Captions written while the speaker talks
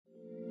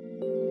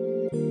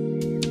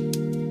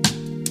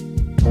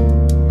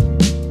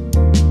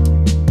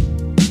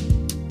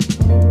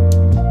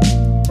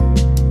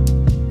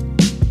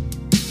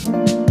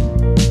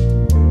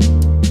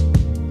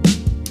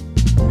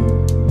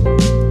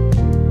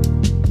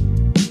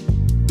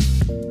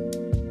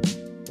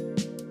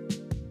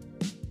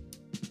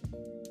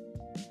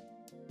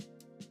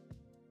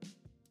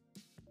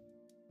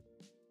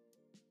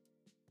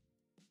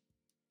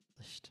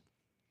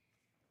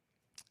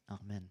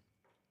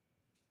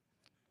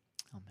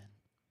Amen.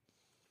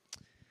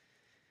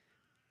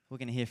 We're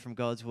going to hear from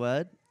God's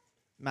word,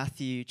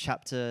 Matthew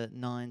chapter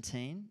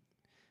 19,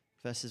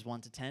 verses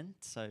 1 to 10.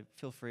 So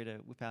feel free to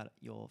whip out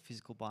your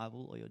physical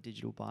Bible or your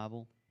digital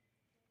Bible.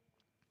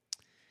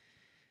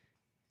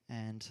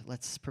 And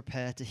let's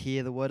prepare to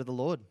hear the word of the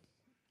Lord.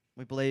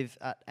 We believe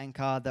at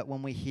Anchor that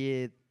when we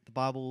hear the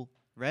Bible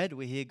read,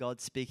 we hear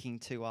God speaking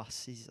to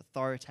us, His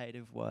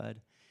authoritative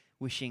word,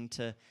 wishing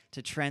to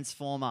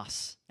transform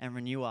us and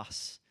renew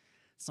us.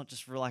 It's not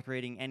just like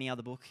reading any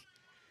other book,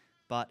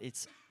 but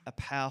it's a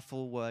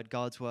powerful word,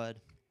 God's word.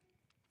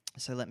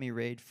 So let me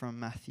read from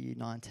Matthew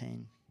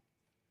 19,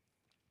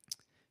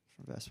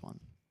 from verse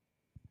 1.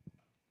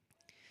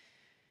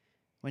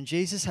 When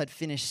Jesus had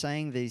finished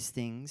saying these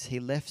things, he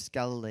left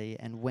Galilee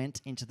and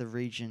went into the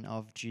region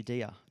of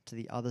Judea, to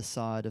the other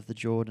side of the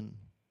Jordan.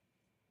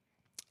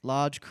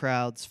 Large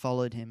crowds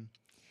followed him,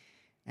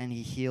 and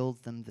he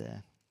healed them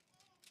there.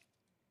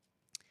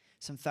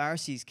 Some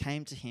Pharisees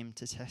came to him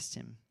to test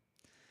him.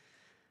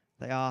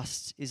 They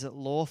asked, "Is it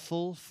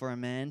lawful for a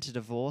man to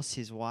divorce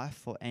his wife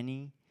for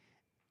any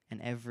and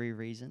every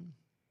reason?"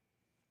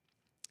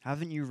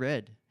 "Haven't you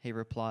read," he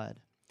replied,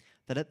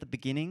 "that at the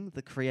beginning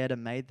the Creator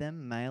made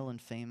them male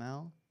and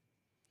female,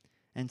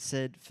 and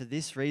said, 'For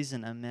this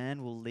reason a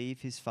man will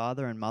leave his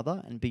father and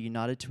mother and be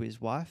united to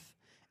his wife,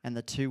 and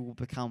the two will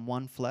become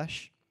one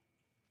flesh'?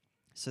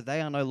 So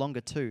they are no longer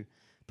two,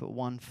 but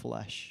one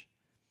flesh.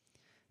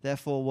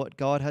 Therefore what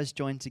God has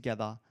joined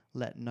together,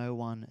 let no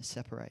one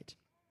separate."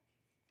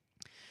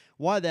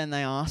 "Why then,"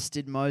 they asked,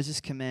 "did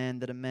Moses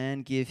command that a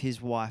man give his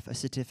wife a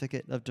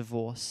certificate of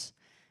divorce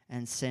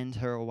and send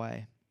her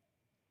away?"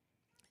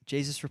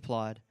 Jesus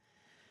replied,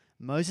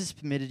 "Moses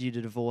permitted you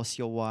to divorce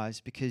your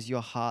wives because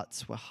your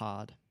hearts were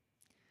hard.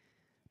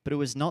 But it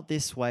was not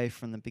this way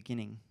from the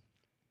beginning.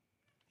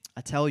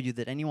 I tell you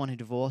that anyone who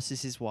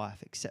divorces his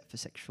wife except for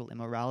sexual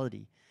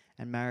immorality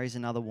and marries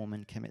another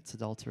woman commits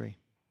adultery."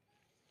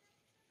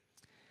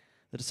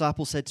 The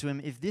disciples said to him,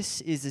 "If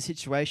this is the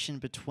situation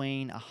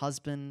between a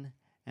husband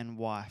and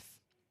wife,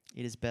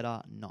 it is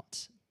better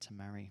not to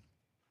marry."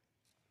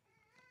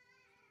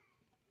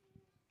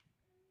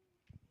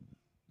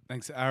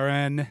 Thanks,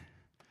 Aaron.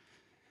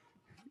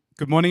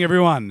 Good morning,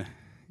 everyone.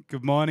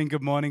 Good morning,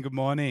 good morning, good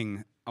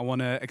morning. I want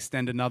to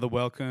extend another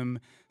welcome,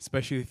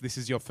 especially if this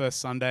is your first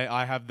Sunday.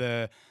 I have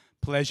the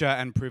pleasure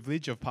and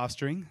privilege of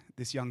pastoring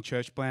this young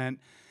church plant.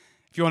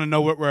 If you want to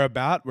know what we're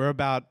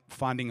about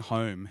finding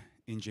home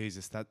in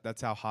Jesus.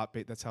 That's our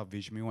heartbeat, that's our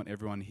vision. We want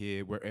everyone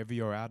here, wherever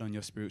you're at on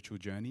your spiritual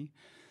journey,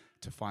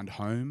 to find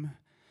home,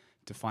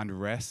 to find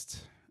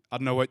rest. I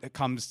don't know what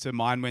comes to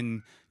mind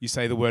when you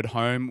say the word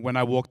home. When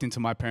I walked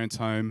into my parents'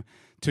 home,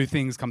 two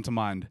things come to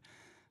mind.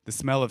 The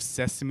smell of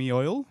sesame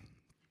oil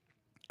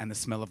and the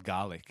smell of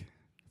garlic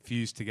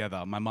fused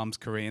together. My mum's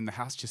Korean. The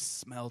house just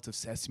smelled of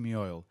sesame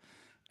oil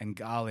and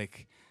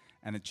garlic,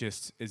 and it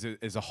just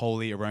is a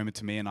holy aroma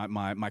to me, and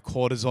my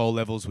cortisol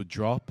levels would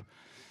drop.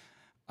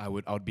 I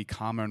would be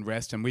calmer and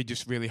rest, and we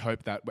just really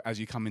hope that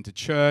as you come into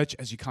church,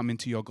 as you come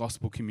into your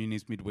gospel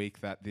communities midweek,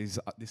 that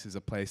this is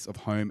a place of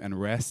home and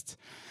rest.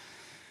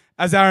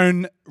 As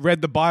Aaron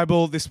read the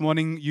Bible this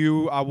morning,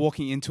 you are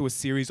walking into a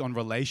series on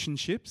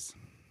relationships.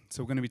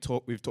 So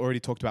we've already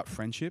talked about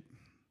friendship.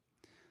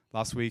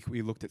 Last week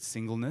we looked at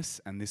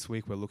singleness, and this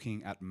week we're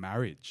looking at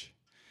marriage.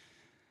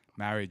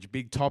 Marriage,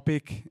 big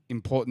topic,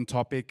 important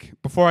topic.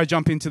 Before I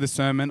jump into the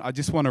sermon, I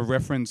just want to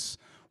reference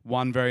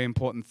one very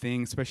important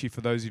thing, especially for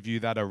those of you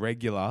that are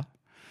regular.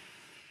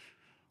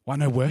 Why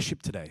no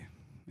worship today?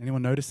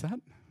 Anyone notice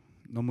that?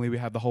 Normally we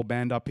have the whole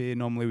band up here.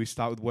 Normally we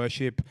start with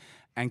worship.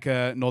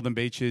 Anchor Northern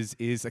Beaches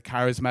is a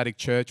charismatic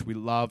church. We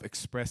love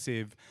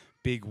expressive,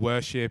 big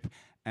worship,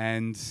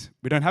 and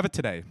we don't have it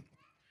today.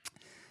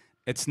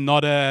 It's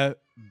not a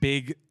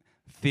big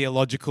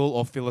theological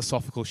or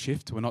philosophical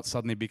shift. We're not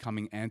suddenly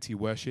becoming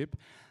anti-worship.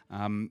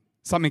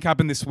 Something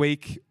happened this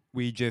week.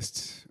 We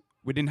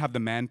didn't have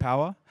the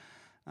manpower.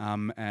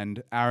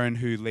 And Aaron,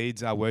 who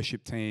leads our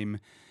worship team,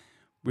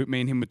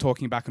 me and him were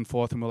talking back and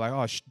forth, and we're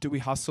like, do we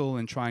hustle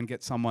and try and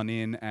get someone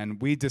in?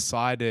 And we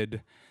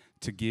decided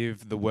to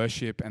give the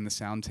worship and the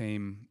sound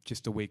team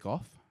just a week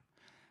off.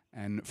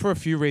 And for a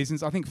few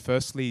reasons. I think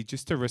firstly,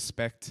 just to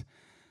respect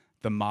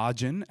the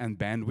margin and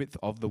bandwidth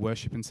of the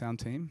worship and sound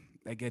team.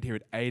 They get here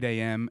at 8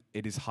 a.m.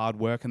 It is hard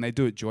work, and they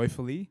do it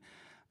joyfully,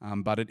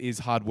 but it is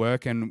hard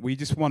work. And we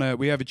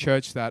have a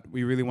church that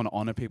we really want to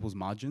honor people's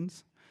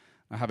margins.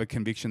 I have a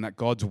conviction that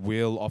God's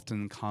will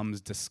often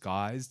comes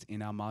disguised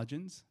in our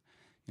margins.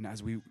 You know,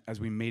 as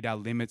we meet our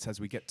limits, as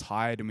we get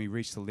tired and we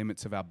reach the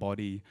limits of our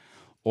body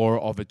or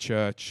of a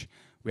church,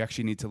 we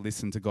actually need to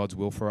listen to God's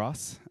will for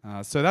us.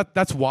 So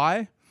that's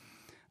why.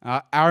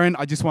 Aaron,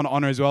 I just want to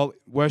honor as well.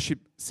 Worship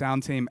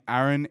sound team,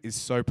 Aaron is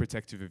so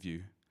protective of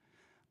you.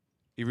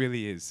 He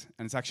really is.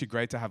 And it's actually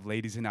great to have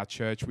leaders in our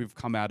church. We've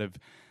come out of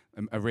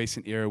a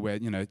recent era where,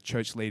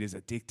 church leaders are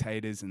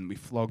dictators and we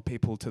flog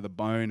people to the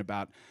bone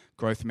about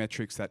growth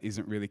metrics that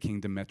isn't really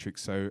kingdom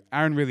metrics. So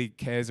Aaron really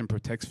cares and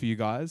protects for you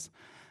guys.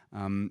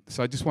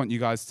 So I just want you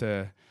guys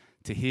to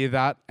hear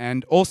that.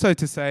 And also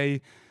to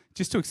say,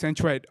 just to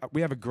accentuate,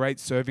 we have a great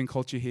serving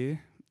culture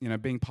here. You know,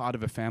 being part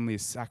of a family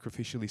is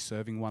sacrificially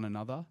serving one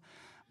another.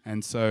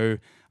 And so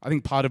I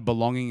think part of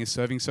belonging is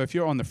serving. So if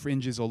you're on the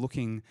fringes or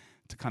looking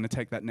to kind of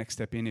take that next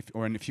step in,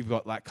 if you've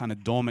got like kind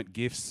of dormant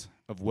gifts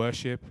of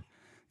worship,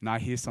 and I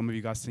hear some of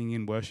you guys singing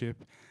in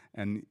worship,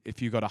 and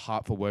if you've got a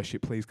heart for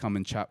worship, please come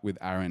and chat with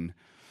Aaron.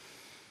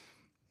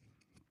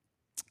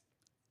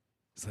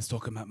 So let's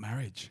talk about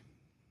marriage.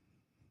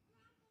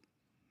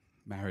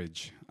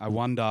 Marriage. I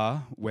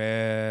wonder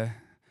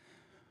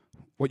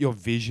what your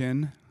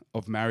vision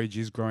of marriage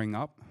is growing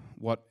up,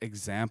 what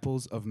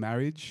examples of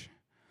marriage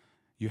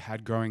you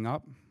had growing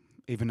up.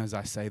 Even as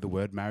I say the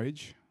word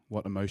marriage,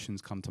 what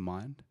emotions come to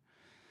mind?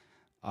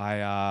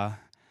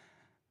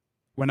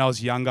 When I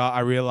was younger, I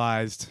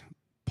realized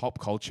pop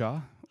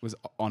culture was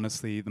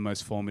honestly the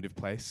most formative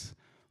place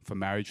for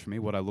marriage for me,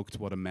 what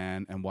a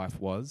man and wife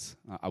was.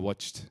 I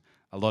watched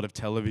a lot of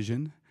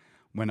television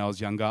when I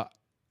was younger,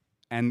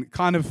 and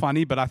kind of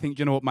funny, but I think,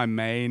 you know what my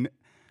main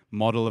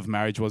model of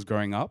marriage was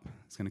growing up?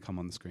 It's going to come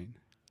on the screen.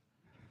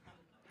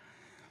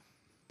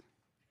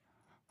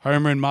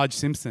 Homer and Marge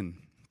Simpson.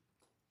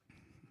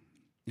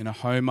 You know,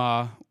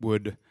 Homer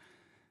would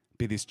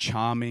be this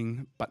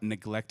charming but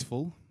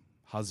neglectful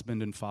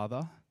husband and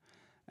father,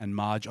 and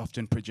Marge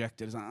often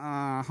projected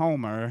as,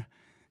 Homer,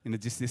 you know,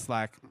 just this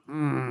like,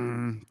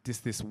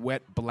 this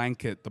wet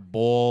blanket, the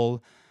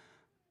ball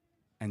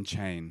and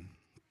chain.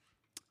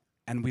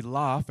 And we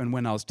laugh, and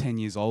when I was 10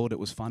 years old, it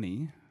was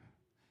funny.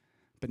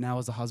 But now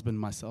as a husband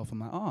myself, I'm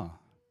like,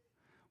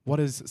 what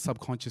has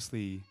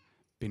subconsciously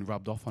been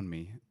rubbed off on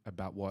me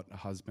about what a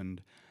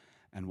husband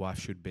and wife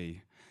should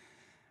be?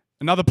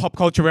 Another pop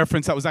culture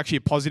reference that was actually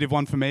a positive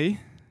one for me.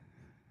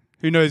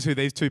 Who knows who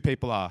these two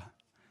people are?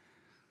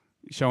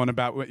 Showing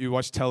about what you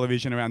watch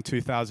television around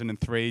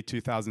 2003,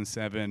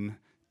 2007,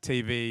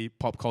 TV,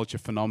 pop culture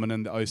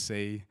phenomenon, the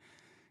OC.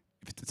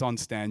 If it's on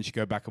Stan, you should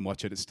go back and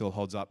watch it. It still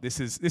holds up. This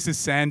is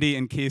Sandy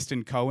and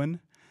Kirsten Cohen.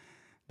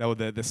 They were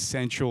the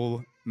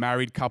central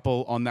married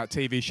couple on that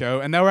TV show,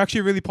 and they were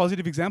actually a really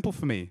positive example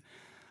for me.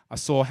 I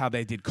saw how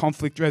they did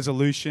conflict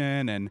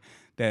resolution, and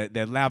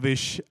their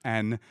lavish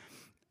and,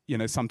 you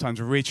know,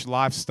 sometimes rich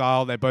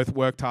lifestyle. They both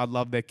worked hard,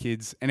 loved their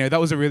kids. Anyway, that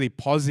was a really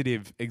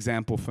positive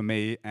example for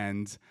me,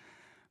 and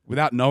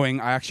without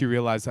knowing, I actually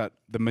realized that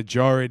the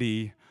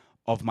majority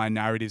of my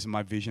narratives and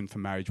my vision for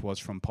marriage was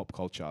from pop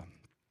culture.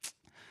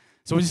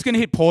 So we're just going to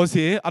hit pause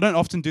here. I don't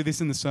often do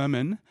this in the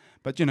sermon,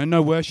 but, you know,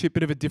 no worship,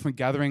 bit of a different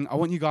gathering. I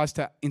want you guys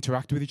to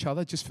interact with each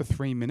other just for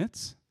 3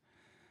 minutes.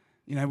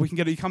 You know,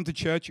 you come to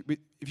church.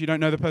 If you don't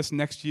know the person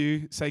next to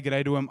you, say good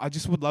day to them. I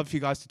just would love for you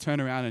guys to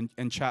turn around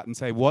and chat and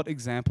say, what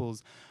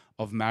examples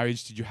of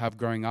marriage did you have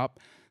growing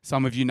up?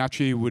 Some of you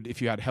naturally would,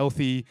 if you had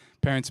healthy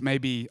parents,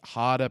 maybe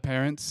harder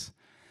parents.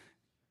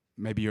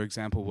 Maybe your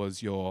example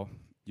was your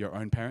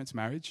own parents'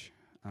 marriage.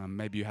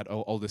 Maybe you had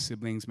older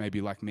siblings.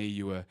 Maybe like me,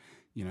 you were,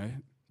 you know,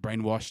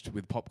 brainwashed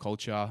with pop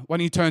culture. Why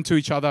don't you turn to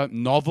each other?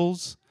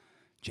 Novels,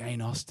 Jane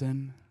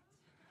Austen.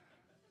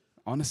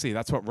 Honestly,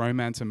 that's what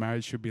romance and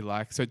marriage should be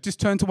like. So just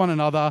turn to one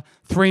another.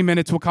 3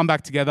 minutes, we'll come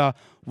back together.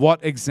 What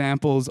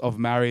examples of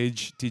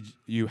marriage did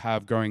you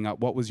have growing up?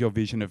 What was your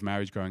vision of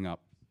marriage growing up?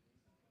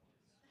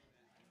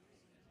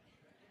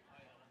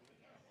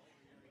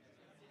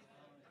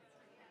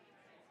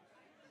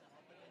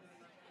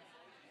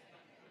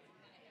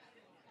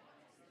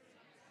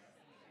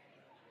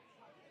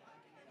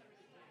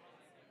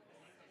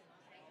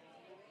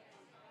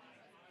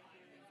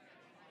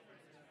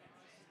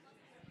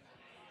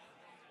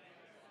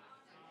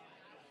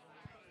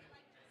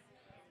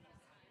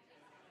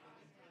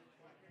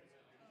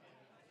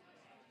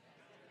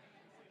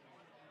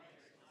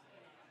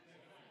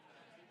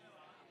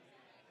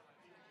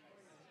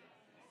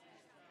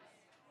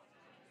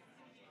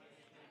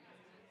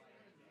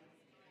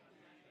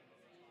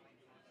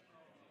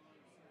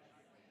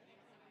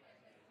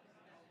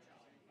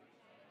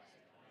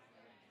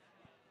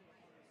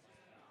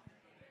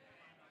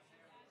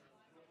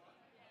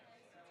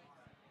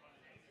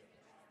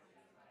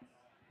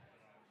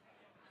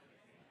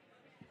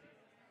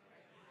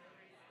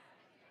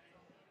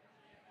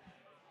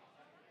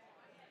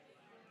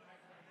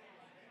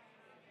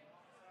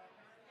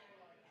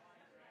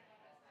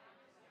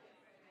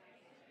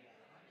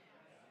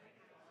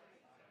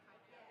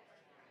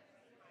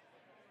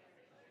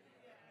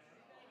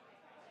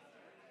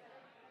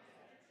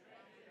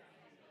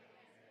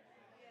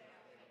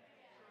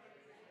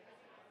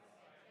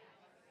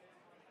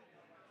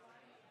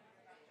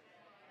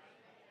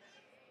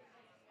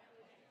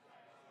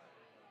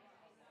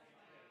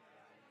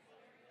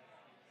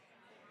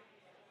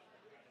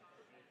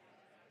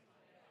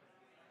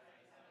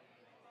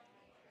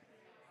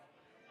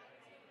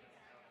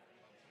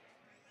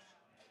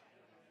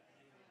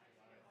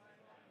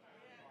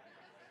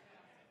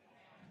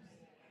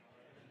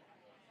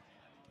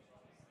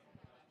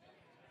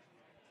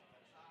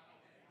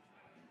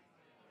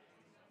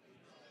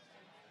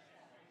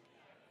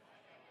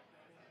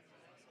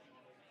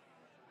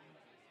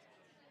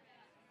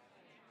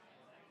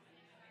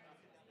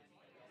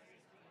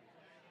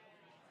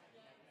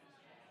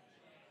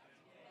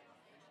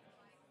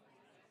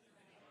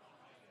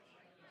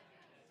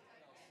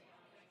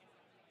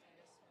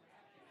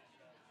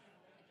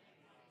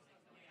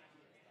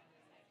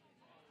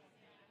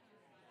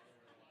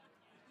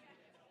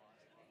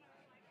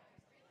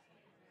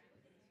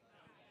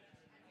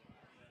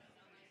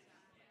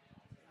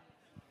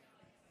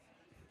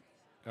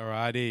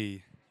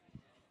 Alrighty.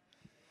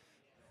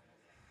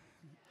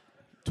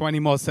 20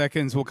 more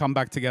seconds, we'll come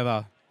back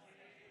together.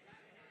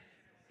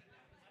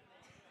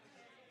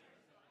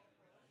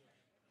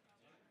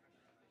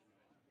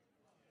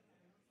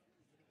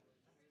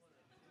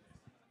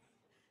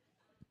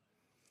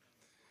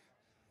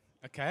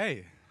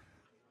 Okay.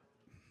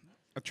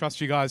 I trust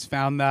you guys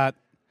found that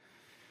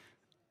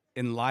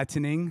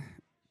enlightening,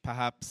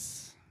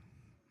 perhaps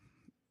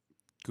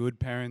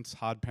good parents,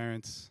 hard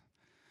parents,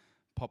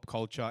 pop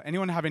culture.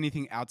 Anyone have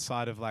anything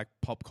outside of like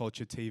pop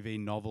culture, TV,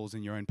 novels,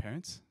 and your own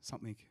parents?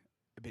 Something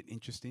a bit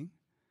interesting?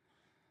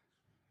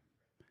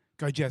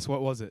 Go, Jess,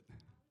 what was it?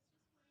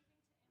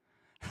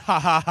 Ha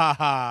ha ha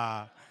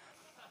ha.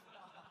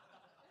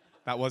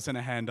 That wasn't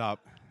a hand up.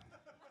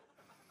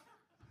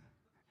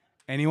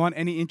 Anyone?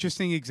 Any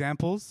interesting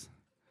examples?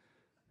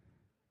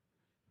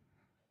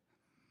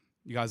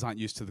 You guys aren't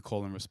used to the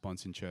call and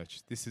response in church.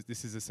 This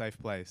is a safe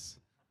place.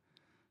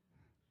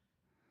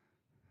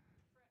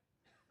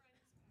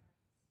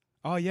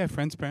 Oh yeah,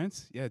 friends'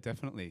 parents. Yeah,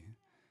 definitely.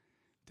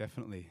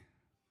 Definitely.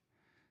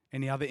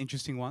 Any other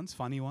interesting ones,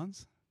 funny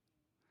ones?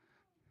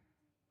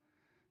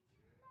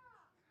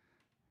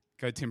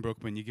 Go Tim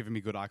Brookman, you're giving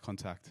me good eye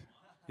contact.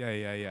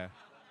 Yeah.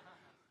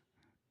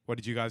 What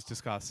did you guys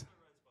discuss?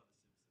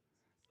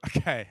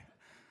 Okay.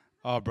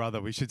 Oh, brother,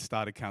 we should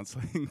start a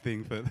counseling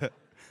thing for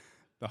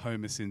the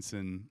Homer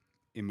Simpson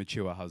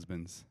immature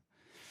husbands.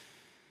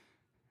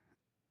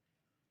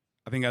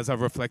 I think as I've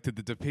reflected,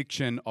 the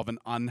depiction of an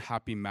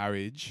unhappy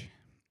marriage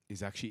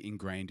is actually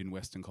ingrained in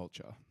Western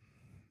culture.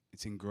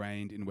 It's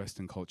ingrained in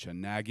Western culture.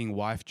 Nagging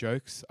wife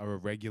jokes are a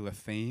regular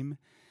theme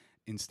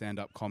in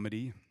stand-up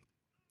comedy.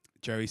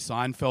 Jerry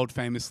Seinfeld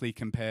famously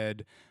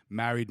compared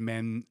married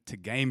men to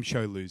game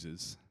show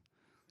losers.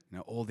 You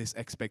know, all this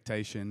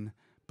expectation,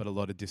 but a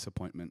lot of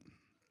disappointment.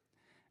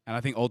 And I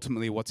think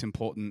ultimately what's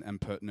important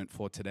and pertinent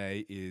for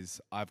today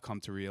is I've come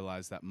to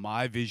realize that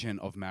my vision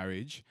of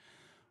marriage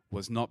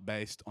was not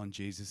based on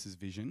Jesus'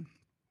 vision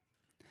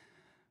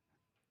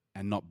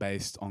and not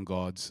based on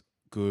God's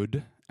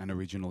good and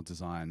original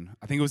design.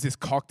 I think it was this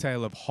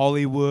cocktail of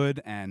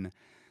Hollywood and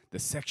the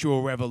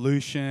sexual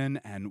revolution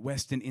and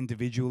Western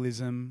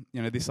individualism,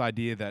 you know, this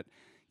idea that,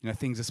 you know,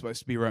 things are supposed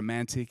to be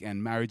romantic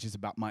and marriage is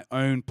about my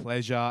own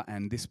pleasure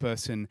and this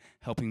person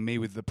helping me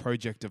with the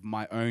project of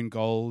my own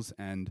goals,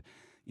 and,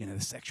 you know,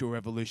 the sexual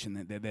revolution,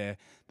 that they're there,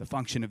 the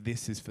function of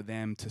this is for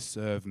them to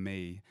serve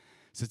me.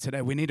 So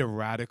today we need a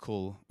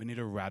radical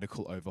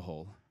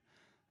overhaul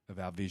of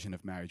our vision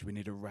of marriage. We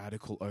need a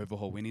radical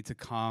overhaul. We need to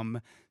come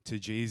to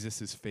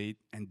Jesus' feet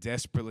and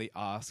desperately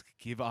ask,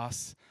 give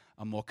us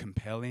a more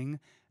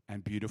compelling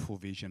and beautiful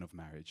vision of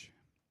marriage.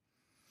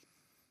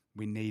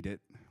 We need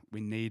it.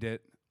 We need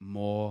it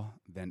more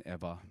than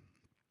ever.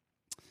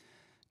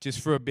 Just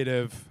for a bit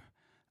of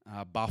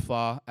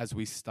buffer as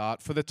we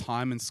start, for the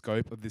time and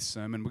scope of this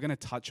sermon, we're going to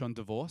touch on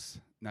divorce.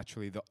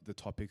 Naturally, the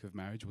topic of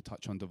marriage, we'll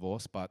touch on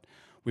divorce, but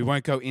we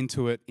won't go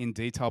into it in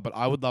detail. But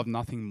I would love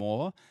nothing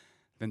more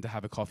than to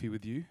have a coffee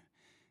with you.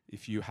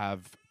 If you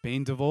have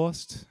been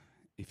divorced,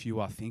 if you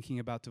are thinking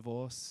about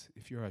divorce,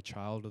 if you're a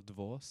child of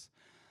divorce,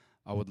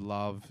 I would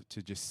love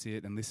to just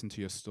sit and listen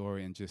to your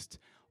story and just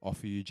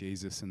offer you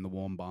Jesus and the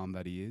warm balm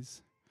that he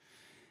is.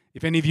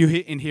 If any of you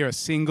in here are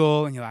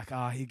single and you're like,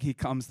 here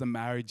comes the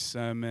marriage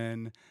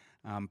sermon,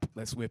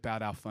 let's whip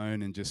out our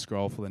phone and just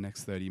scroll for the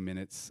next 30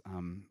 minutes.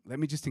 Let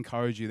me just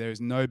encourage you, there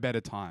is no better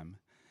time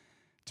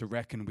to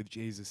reckon with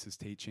Jesus'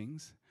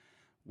 teachings,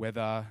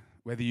 whether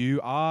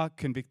you are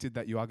convicted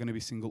that you are going to be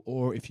single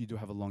or if you do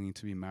have a longing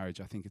to be married.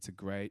 I think it's a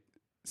great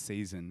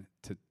season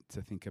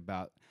to think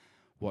about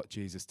what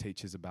Jesus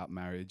teaches about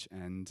marriage.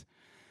 And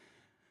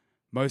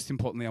most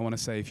importantly, I want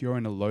to say, if you're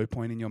in a low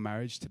point in your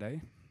marriage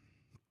today,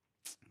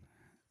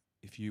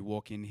 if you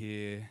walk in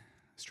here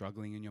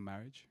struggling in your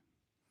marriage,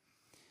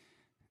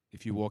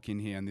 if you walk in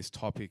here and this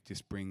topic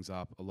just brings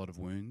up a lot of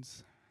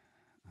wounds,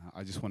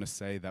 I just want to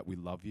say that we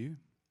love you,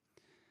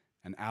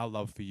 and our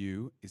love for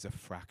you is a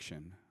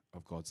fraction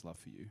of God's love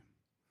for you.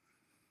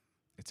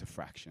 It's a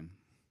fraction.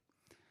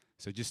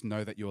 So just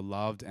know that you're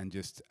loved, and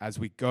just as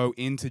we go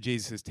into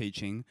Jesus'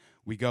 teaching,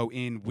 we go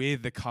in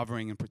with the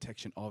covering and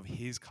protection of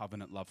his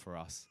covenant love for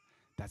us.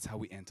 That's how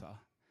we enter.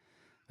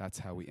 That's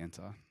how we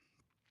enter.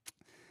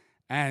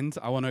 And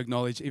I want to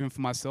acknowledge, even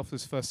for myself,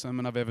 this first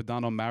sermon I've ever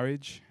done on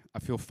marriage. I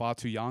feel far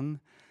too young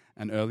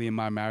and early in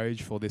my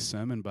marriage for this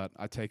sermon, but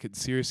I take it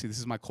seriously. This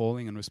is my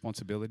calling and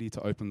responsibility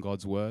to open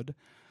God's word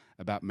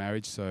about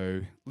marriage.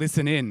 So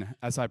listen in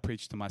as I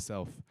preach to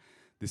myself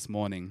this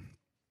morning.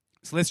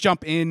 So let's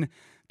jump in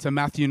to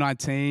Matthew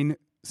 19.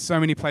 So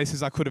many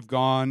places I could have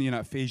gone,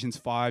 Ephesians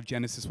 5,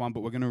 Genesis 1, but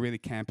we're going to really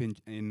camp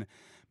in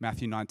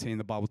Matthew 19.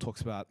 The Bible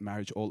talks about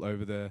marriage all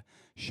over the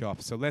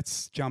shop. So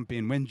let's jump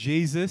in. When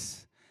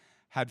Jesus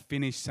had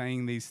finished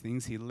saying these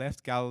things, he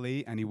left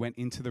Galilee and he went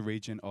into the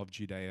region of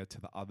Judea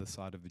to the other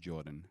side of the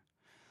Jordan.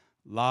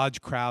 Large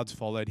crowds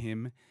followed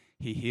him.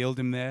 He healed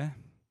him there.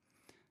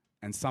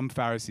 And some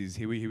Pharisees,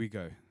 here we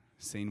go.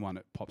 Scene 1,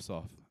 it pops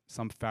off.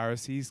 Some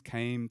Pharisees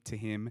came to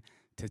him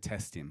to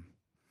test him.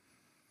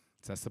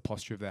 So that's the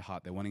posture of their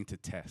heart. They're wanting to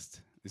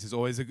test. This is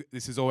always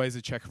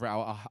a check for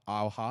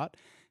our heart.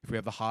 If we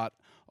have the heart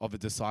of a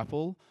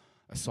disciple,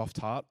 a soft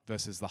heart,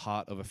 versus the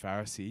heart of a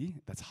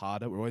Pharisee, that's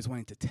harder. We're always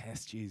wanting to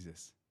test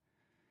Jesus.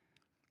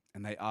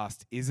 And they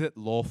asked, is it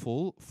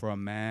lawful for a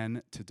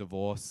man to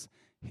divorce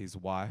his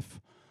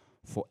wife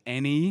for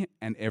any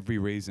and every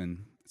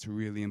reason? It's a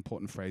really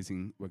important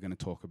phrasing we're going to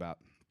talk about.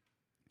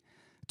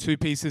 Two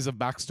pieces of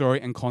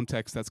backstory and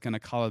context that's going to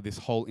color this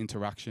whole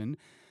interaction.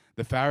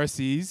 The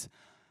Pharisees,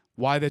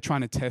 why they're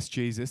trying to test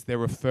Jesus, they're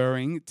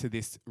referring to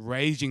this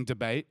raging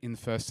debate in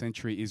first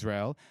century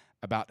Israel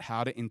about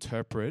how to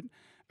interpret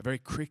a very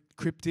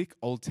cryptic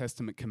Old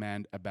Testament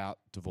command about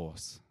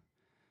divorce.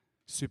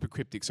 Super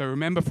cryptic. So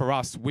remember, for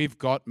us, we've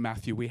got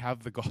Matthew, we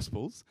have the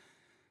Gospels.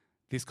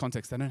 This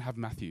context, they don't have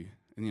Matthew.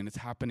 And it's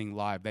happening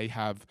live. They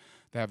have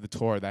the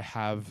Torah, they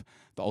have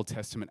the Old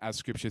Testament as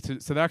scripture.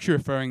 So they're actually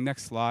referring,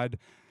 next slide,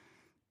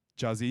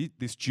 Juzzy,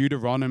 this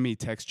Deuteronomy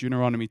text,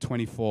 Deuteronomy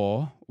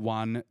 24,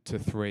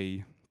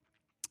 1-3.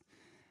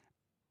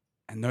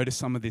 And notice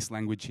some of this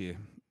language here.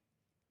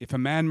 If a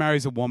man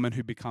marries a woman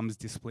who becomes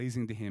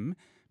displeasing to him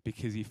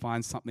because he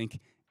finds something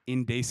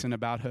indecent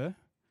about her,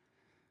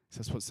 so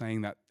that's what's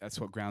saying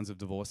that's what grounds of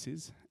divorce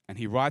is. And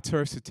he writes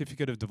her a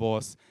certificate of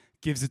divorce,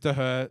 gives it to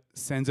her,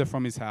 sends her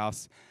from his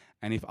house,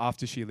 and if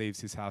after she leaves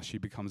his house she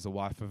becomes the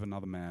wife of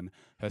another man,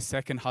 her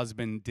second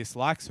husband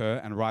dislikes her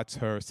and writes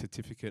her a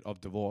certificate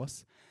of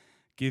divorce,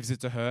 gives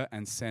it to her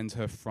and sends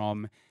her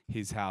from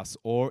his house.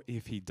 Or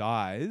if he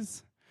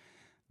dies,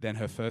 then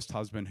her first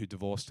husband who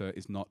divorced her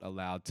is not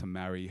allowed to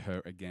marry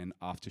her again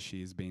after she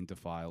has been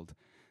defiled.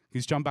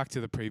 Let's jump back to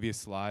the previous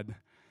slide,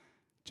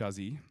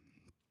 Juzzy.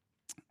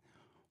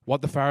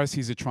 What the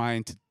Pharisees are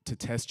trying to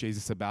test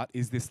Jesus about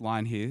is this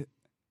line here.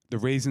 The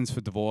reasons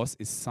for divorce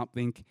is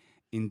something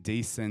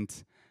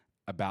indecent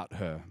about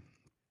her.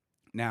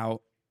 Now,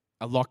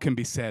 a lot can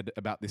be said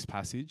about this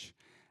passage,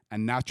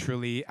 and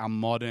naturally our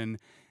modern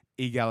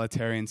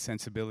egalitarian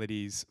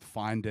sensibilities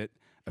find it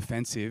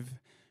offensive.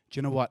 Do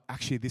you know what?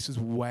 Actually, this is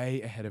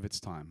way ahead of its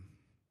time.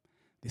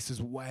 This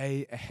is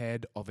way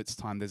ahead of its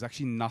time. There's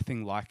actually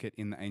nothing like it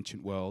in the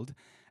ancient world.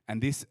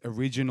 And this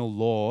original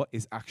law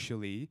is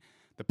actually,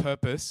 the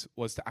purpose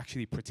was to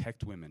actually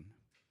protect women.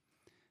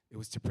 It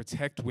was to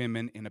protect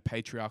women in a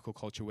patriarchal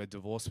culture where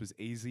divorce was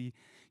easy.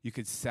 You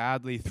could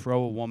sadly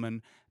throw a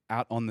woman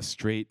out on the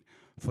street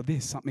for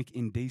this, something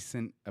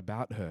indecent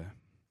about her.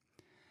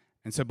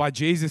 And so by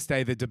Jesus'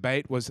 day, the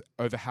debate was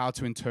over how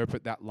to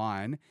interpret that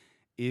line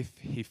if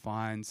he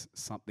finds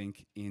something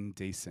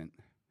indecent.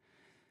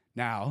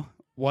 Now,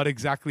 what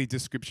exactly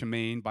does Scripture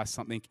mean by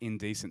something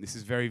indecent? This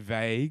is very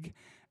vague,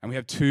 and we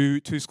have two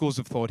schools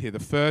of thought here. The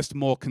first,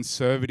 more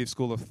conservative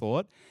school of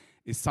thought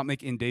is something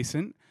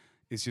indecent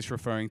is just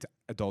referring to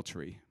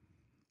adultery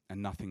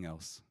and nothing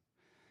else.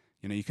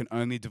 You know, you can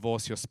only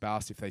divorce your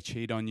spouse if they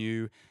cheat on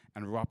you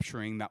and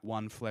rupturing that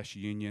one flesh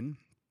union.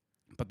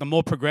 But the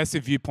more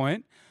progressive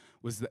viewpoint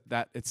was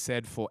that it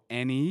said for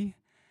any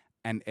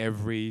and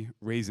every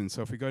reason.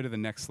 So if we go to the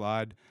next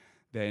slide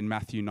there in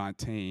Matthew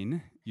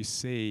 19, you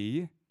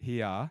see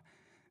here,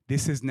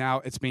 this is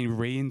now, it's been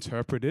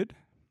reinterpreted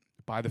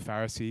by the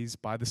Pharisees,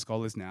 by the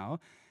scholars now.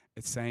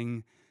 It's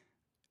saying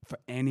for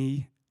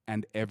any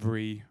and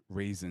every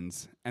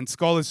reasons. And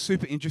scholars,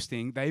 super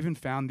interesting, they even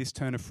found this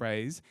turn of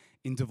phrase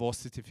in divorce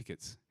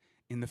certificates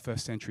in the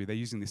first century. They're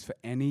using this for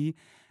any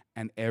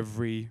and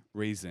every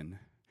reason.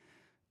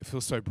 It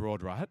feels so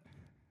broad, right?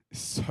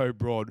 So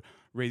broad.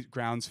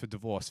 Grounds for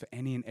divorce, for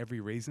any and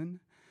every reason,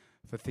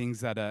 for things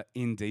that are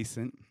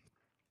indecent.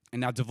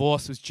 And now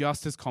divorce was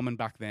just as common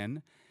back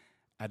then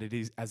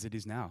as it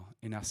is now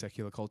in our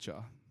secular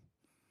culture.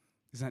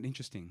 Isn't that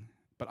interesting?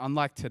 But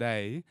unlike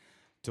today,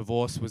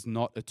 divorce was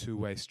not a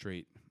two-way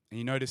street. And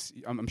you notice,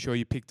 I'm sure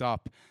you picked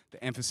up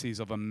the emphasis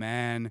of a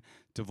man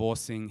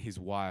divorcing his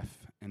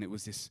wife. And it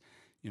was this,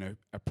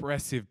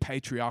 oppressive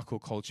patriarchal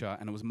culture,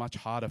 and it was much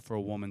harder for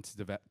a woman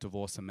to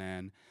divorce a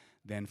man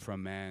than for a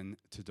man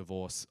to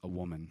divorce a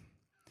woman.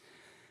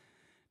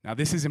 Now,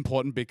 this is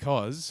important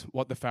because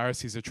what the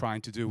Pharisees are trying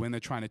to do when they're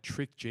trying to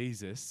trick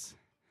Jesus,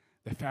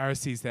 the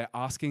Pharisees, they're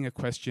asking a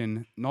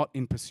question not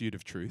in pursuit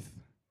of truth.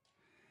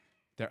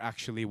 They're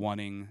actually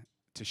wanting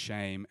to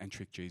shame and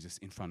trick Jesus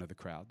in front of the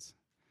crowds.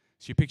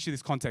 So you picture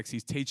this context.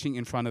 He's teaching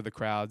in front of the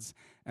crowds,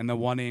 and they're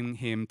wanting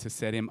him to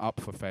set him up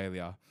for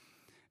failure.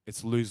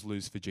 It's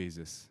lose-lose for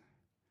Jesus.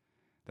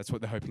 That's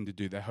what they're hoping to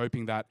do. They're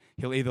hoping that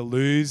he'll either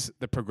lose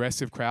the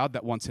progressive crowd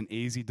that wants an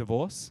easy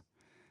divorce,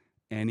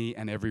 any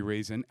and every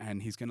reason,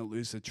 and he's going to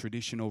lose the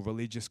traditional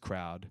religious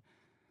crowd.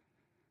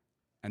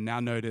 And now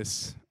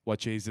notice what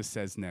Jesus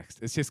says next.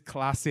 It's just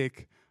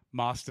classic,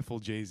 masterful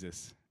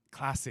Jesus.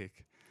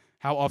 Classic.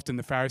 How often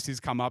the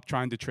Pharisees come up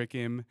trying to trick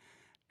him,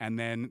 and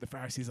then the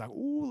Pharisees are like,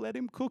 ooh, let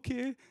him cook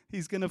here.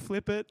 He's going to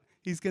flip it.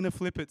 He's going to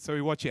flip it. So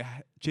we watch it.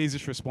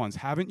 Jesus responds,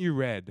 haven't you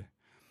read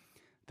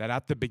that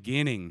at the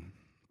beginning,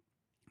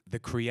 the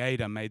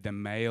Creator made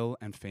them male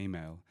and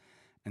female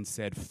and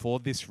said, for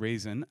this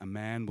reason, a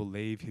man will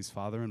leave his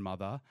father and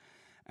mother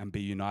and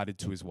be united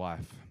to his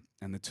wife,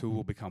 and the two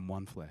will become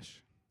one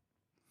flesh.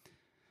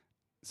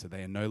 So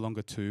they are no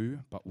longer two,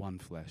 but one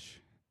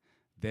flesh.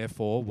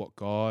 Therefore, what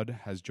God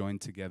has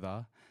joined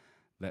together,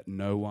 let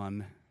no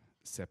one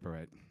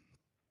separate.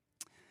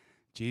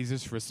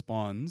 Jesus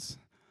responds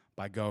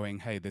by going,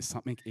 hey, there's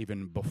something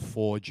even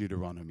before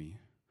Deuteronomy,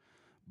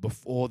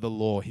 before the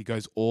law. He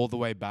goes all the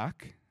way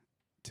back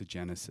to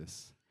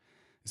Genesis.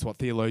 It's what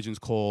theologians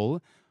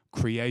call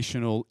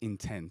creational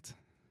intent,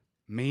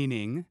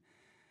 meaning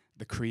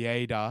the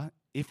creator,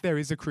 if there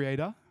is a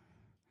creator,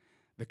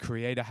 the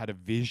creator had a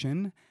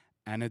vision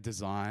and a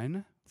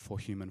design for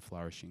human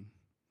flourishing.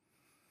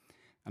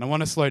 And I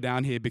want to slow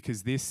down here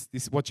because this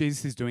what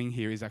Jesus is doing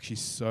here is actually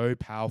so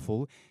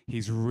powerful.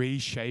 He's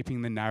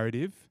reshaping the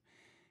narrative.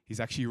 He's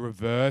actually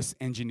reverse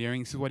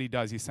engineering. This is what he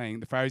does. He's saying,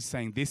 the Pharisees are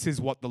saying, this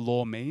is what the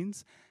law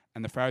means.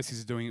 And the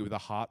Pharisees are doing it with a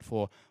heart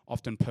for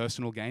often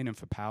personal gain and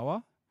for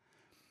power.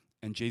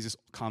 And Jesus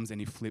comes and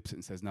he flips it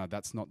and says, no,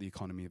 that's not the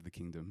economy of the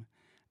kingdom.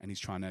 And he's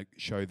trying to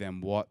show them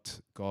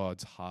what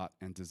God's heart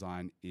and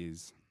design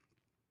is.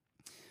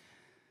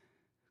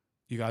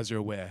 You guys are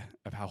aware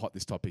of how hot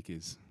this topic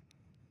is.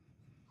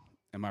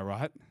 Am I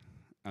right?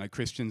 I know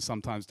Christians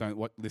sometimes don't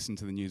listen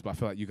to the news, but I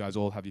feel like you guys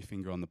all have your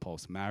finger on the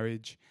pulse.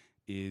 Marriage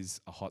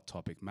is a hot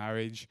topic.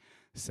 Marriage,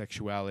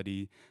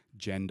 sexuality,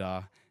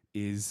 gender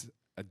is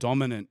a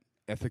dominant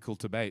ethical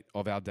debate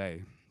of our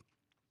day.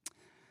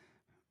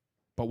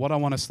 But what I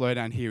want to slow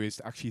down here is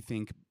to actually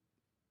think,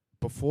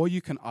 before you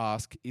can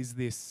ask, is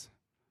this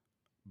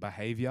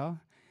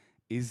behavior,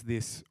 is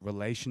this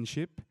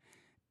relationship,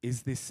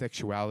 is this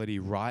sexuality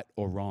right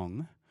or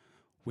wrong?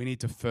 We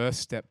need to first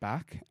step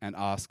back and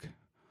ask,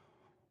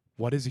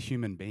 what is a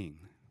human being?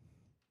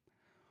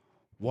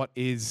 What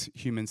is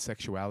human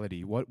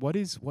sexuality? What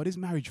is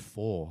marriage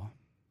for?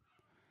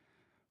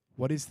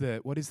 What is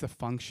the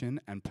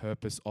function and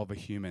purpose of a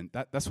human?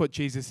 That's what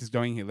Jesus is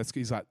doing here.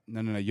 He's like,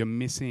 no, you're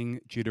missing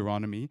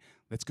Deuteronomy.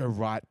 Let's go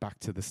right back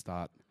to the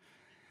start.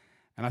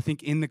 And I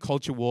think in the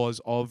culture wars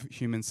of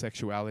human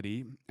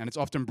sexuality, and it's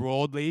often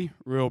broadly,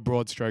 real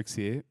broad strokes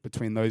here,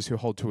 between those who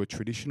hold to a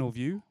traditional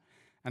view,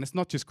 and it's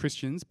not just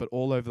Christians, but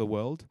all over the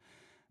world,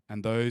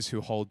 and those who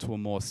hold to a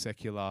more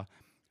secular,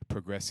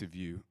 progressive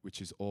view,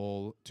 which is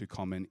all too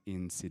common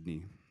in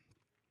Sydney.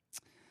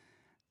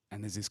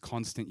 And there's this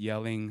constant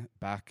yelling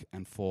back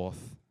and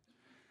forth.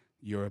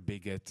 You're a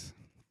bigot.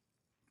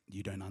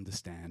 You don't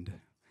understand.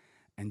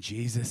 And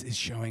Jesus is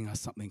showing us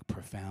something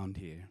profound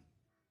here.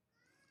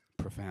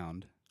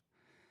 Profound.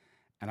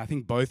 And I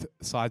think both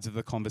sides of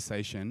the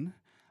conversation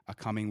are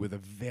coming with a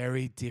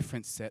very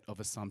different set of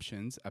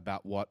assumptions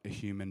about what a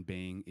human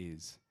being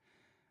is.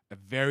 A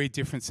very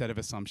different set of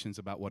assumptions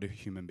about what a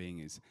human being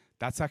is.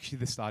 That's actually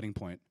the starting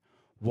point.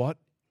 What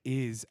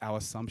is our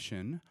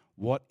assumption?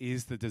 What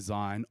is the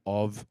design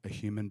of a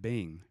human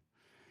being?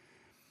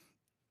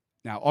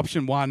 Now,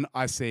 option one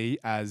I see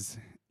as,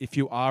 if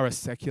you are a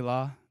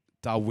secular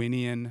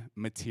Darwinian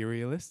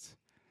materialist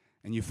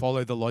and you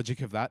follow the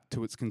logic of that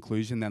to its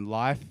conclusion, then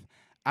life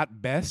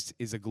at best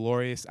is a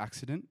glorious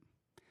accident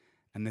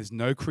and there's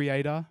no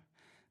creator,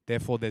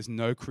 therefore there's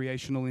no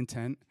creational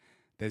intent.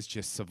 There's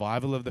just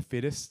survival of the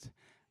fittest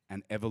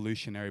and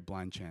evolutionary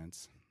blind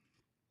chance.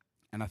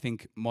 And I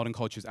think modern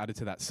culture has added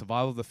to that,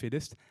 survival of the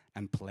fittest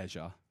and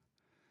pleasure.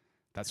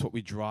 That's what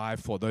we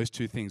drive for, those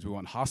two things. We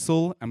want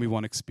hustle and we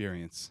want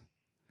experience.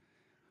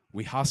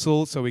 We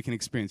hustle so we can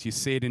experience. You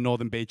see it in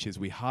Northern Beaches.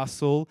 We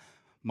hustle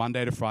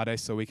Monday to Friday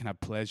so we can have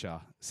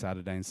pleasure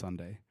Saturday and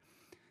Sunday.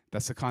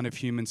 That's the kind of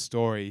human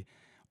story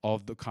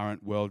of the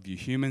current worldview.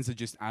 Humans are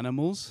just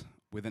animals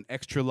with an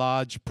extra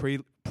large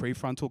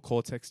prefrontal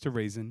cortex to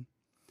reason.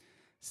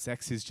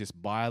 Sex is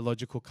just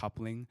biological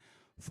coupling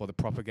for the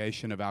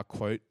propagation of our,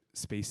 quote,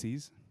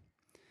 species.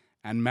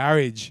 And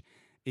marriage,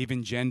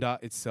 even gender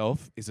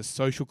itself, is a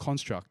social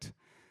construct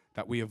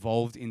that we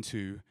evolved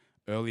into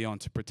early on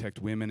to protect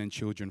women and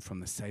children from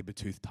the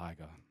saber-toothed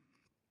tiger.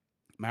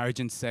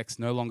 Marriage and sex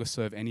no longer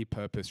serve any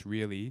purpose,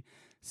 really,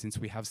 since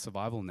we have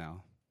survival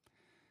now.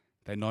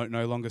 They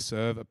no longer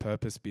serve a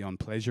purpose beyond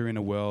pleasure in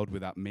a world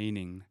without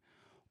meaning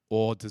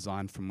or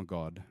design from a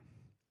God.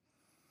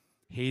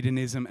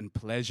 Hedonism and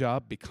pleasure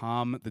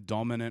become the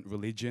dominant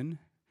religion.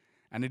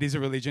 And it is a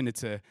religion,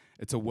 it's a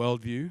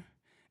worldview.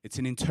 It's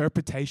an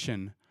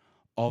interpretation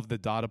of the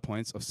data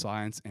points of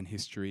science and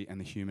history and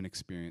the human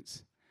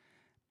experience.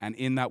 And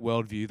in that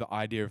worldview, the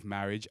idea of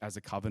marriage as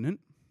a covenant,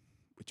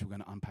 which we're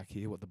going to unpack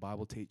here, what the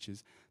Bible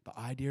teaches, the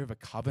idea of a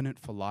covenant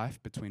for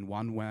life between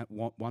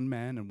one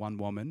man and one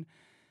woman,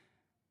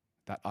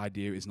 that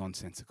idea is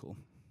nonsensical.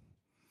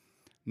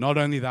 Not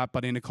only that,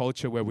 but in a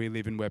culture where we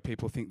live in, where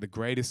people think the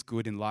greatest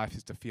good in life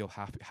is to feel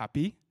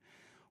happy,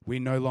 we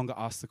no longer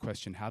ask the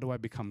question, how do I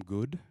become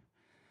good?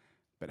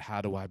 But how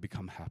do I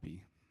become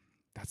happy?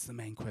 That's the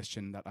main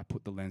question that I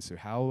put the lens to.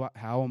 How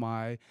am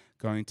I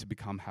going to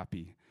become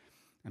happy?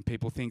 And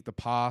people think the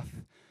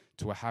path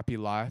to a happy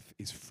life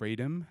is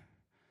freedom,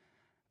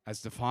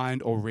 as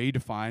defined or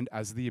redefined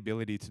as the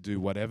ability to do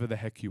whatever the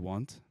heck you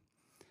want.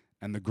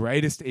 And the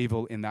greatest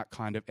evil in that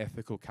kind of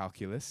ethical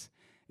calculus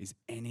is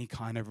any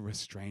kind of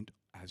restraint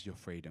as your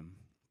freedom.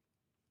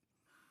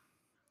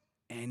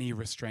 any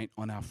restraint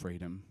on our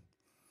freedom.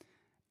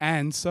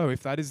 And so,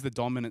 if that is the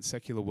dominant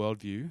secular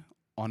worldview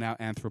on our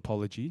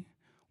anthropology,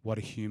 what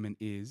a human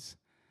is,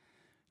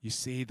 you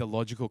see the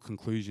logical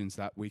conclusions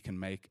that we can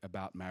make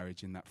about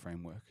marriage in that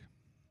framework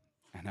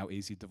and how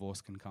easy divorce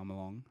can come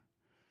along.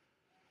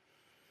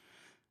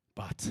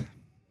 But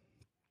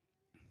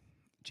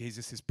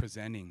Jesus is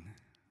presenting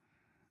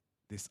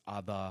this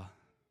other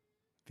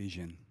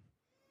vision.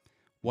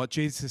 What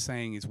Jesus is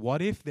saying is,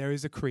 what if there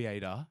is a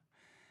creator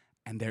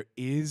and there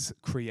is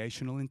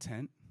creational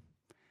intent,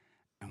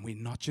 and we're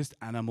not just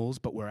animals,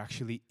 but we're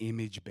actually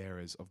image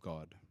bearers of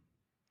God,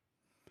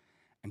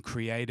 and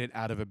created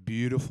out of a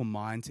beautiful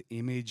mind to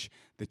image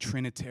the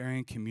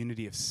Trinitarian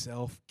community of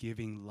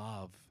self-giving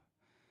love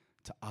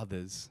to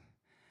others.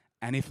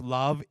 And if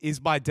love is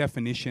by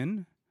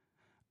definition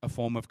a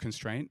form of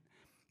constraint,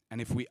 and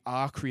if we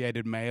are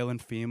created male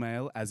and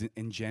female as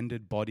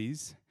engendered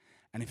bodies,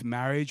 and if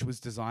marriage was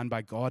designed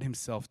by God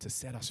himself to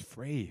set us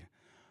free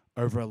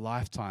over a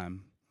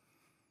lifetime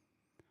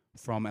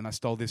from, and I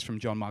stole this from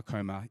John Mark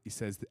Comer, he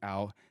says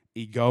our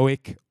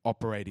egoic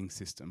operating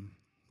system.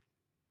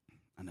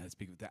 I know it's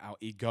big, our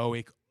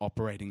egoic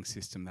operating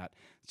system that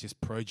just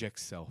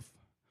projects self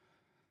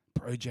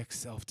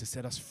to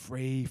set us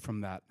free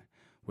from that,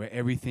 where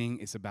everything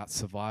is about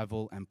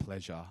survival and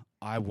pleasure.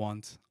 I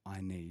want,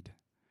 I need.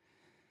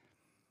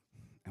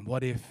 And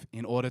what if,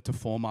 in order to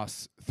form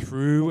us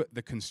through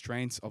the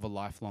constraints of a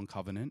lifelong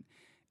covenant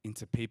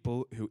into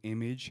people who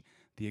image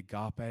the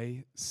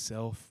agape,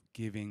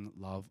 self-giving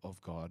love of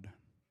God,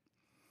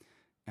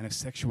 and if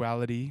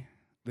sexuality,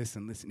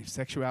 listen, if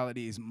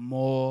sexuality is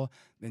more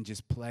than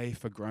just play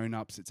for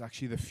grown-ups, it's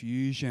actually the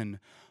fusion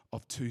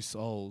of two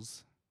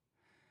souls,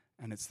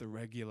 and it's the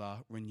regular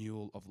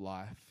renewal of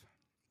life.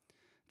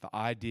 The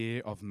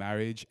idea of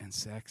marriage and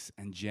sex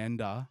and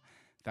gender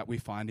that we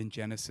find in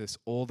Genesis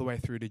all the way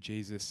through to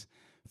Jesus,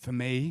 for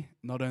me,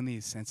 not only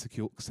is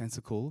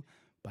sensical,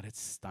 but it's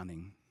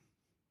stunning.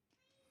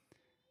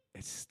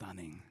 It's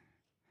stunning.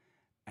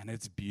 And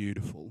it's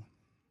beautiful.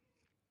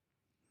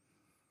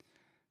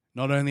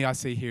 Not only I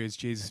see here is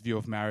Jesus' view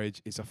of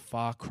marriage is a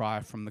far cry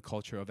from the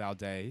culture of our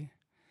day.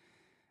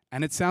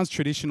 And it sounds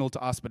traditional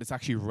to us, but it's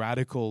actually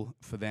radical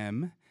for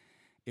them.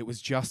 It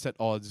was just at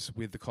odds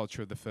with the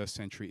culture of the first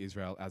century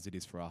Israel as it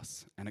is for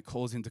us. And it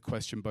calls into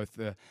question both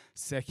the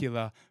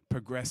secular,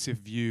 progressive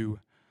view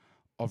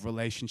of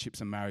relationships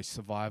and marriage,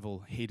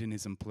 survival,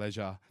 hedonism,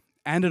 pleasure.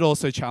 And it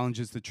also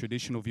challenges the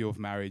traditional view of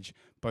marriage,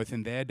 both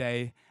in their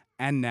day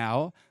and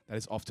now, that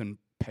is often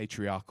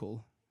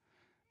patriarchal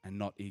and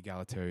not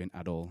egalitarian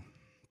at all.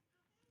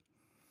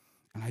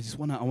 And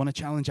I want to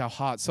challenge our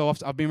hearts. So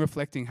often I've been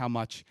reflecting how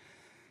much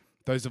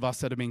those of us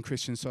that have been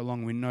Christians so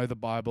long, we know the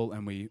Bible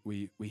and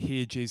we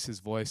hear Jesus'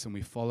 voice and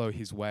we follow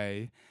his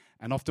way.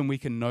 And often we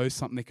can know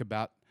something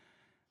about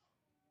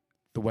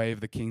the way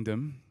of the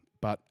kingdom,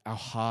 but our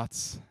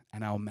hearts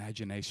and our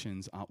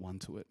imaginations aren't one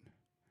to it.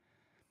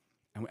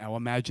 And our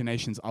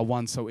imaginations are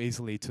one so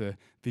easily to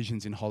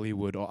visions in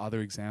Hollywood or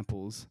other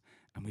examples.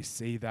 And we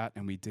see that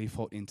and we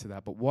default into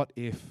that. But what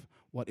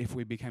if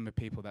we became a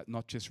people that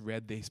not just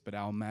read this, but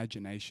our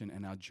imagination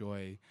and our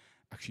joy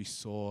actually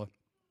saw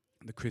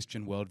the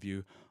Christian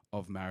worldview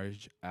of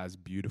marriage as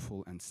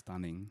beautiful and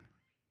stunning?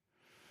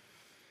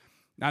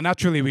 Now,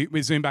 naturally,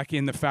 we zoom back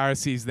in. The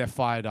Pharisees, they're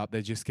fired up.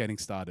 They're just getting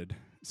started.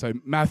 So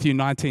Matthew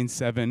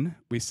 19:7,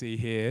 we see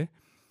here,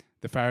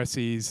 the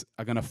Pharisees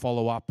are going to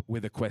follow up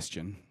with a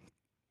question.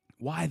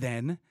 Why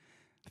then,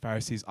 the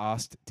Pharisees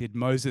asked, did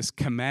Moses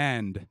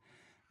command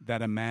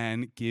that a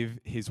man give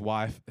his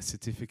wife a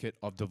certificate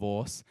of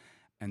divorce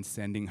and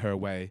sending her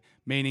away?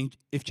 Meaning,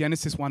 if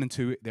Genesis 1 and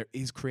 2, there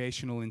is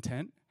creational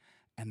intent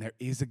and there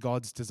is a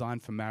God's design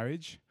for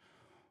marriage,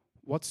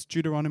 what's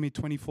Deuteronomy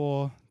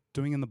 24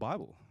 doing in the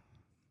Bible?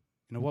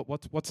 You know,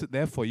 what's it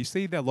there for? You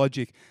see their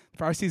logic. The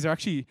Pharisees are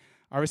actually,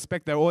 I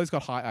respect, they've always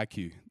got high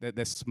IQ.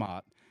 They're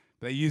smart.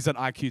 But they use that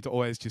IQ to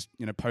always just,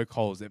 poke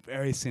holes. They're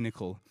very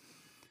cynical.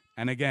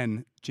 And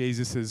again,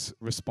 Jesus'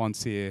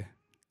 response here,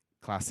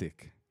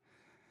 classic.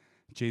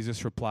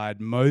 Jesus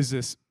replied,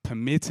 Moses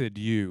permitted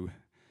you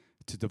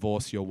to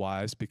divorce your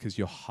wives because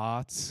your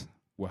hearts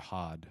were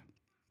hard.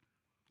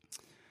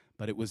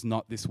 But it was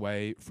not this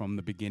way from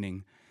the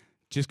beginning.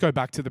 Just go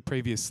back to the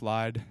previous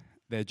slide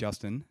there,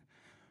 Justin.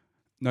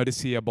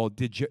 Notice here,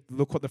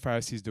 look what the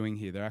Pharisees are doing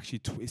here. They're actually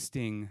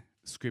twisting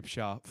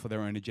scripture for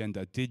their own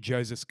agenda. Did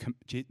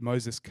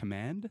Moses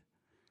command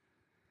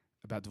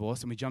about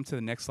divorce? And we jump to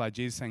the next slide.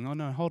 Jesus saying, oh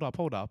no, hold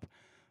up.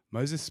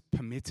 Moses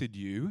permitted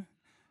you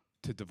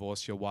to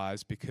divorce your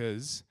wives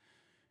because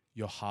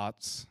your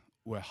hearts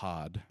were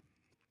hard.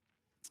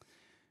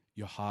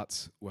 Your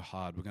hearts were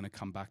hard. We're going to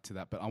come back to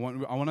that. But I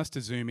want us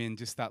to zoom in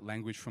just that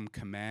language from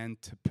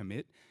command to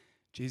permit.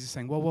 Jesus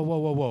saying,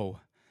 whoa.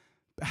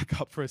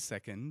 Back up for a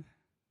second.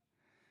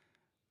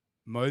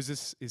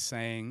 Moses is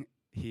saying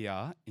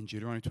here in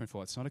Deuteronomy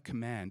 24, it's not a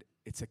command,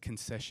 it's a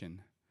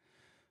concession.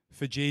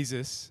 For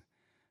Jesus,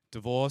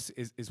 divorce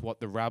is what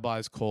the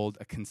rabbis called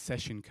a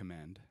concession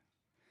command.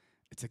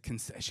 It's a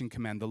concession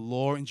command. The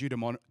law in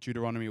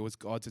Deuteronomy was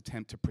God's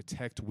attempt to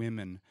protect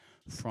women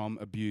from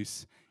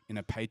abuse in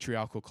a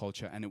patriarchal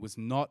culture, and it was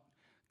not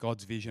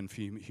God's vision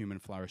for human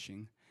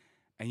flourishing.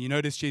 And you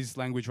notice Jesus'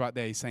 language right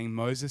there. He's saying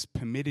Moses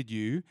permitted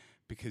you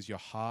because your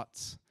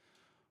hearts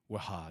were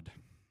hard.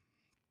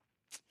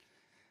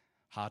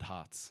 Hard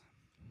hearts.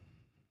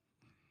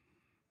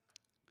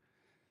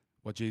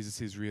 What Jesus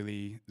is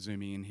really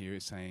zooming in here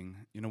is saying,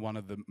 you know, one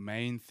of the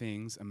main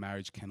things a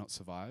marriage cannot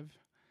survive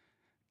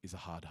is a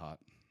hard heart.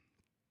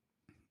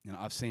 You know,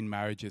 I've seen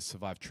marriages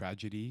survive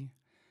tragedy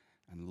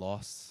and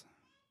loss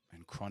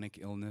and chronic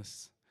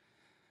illness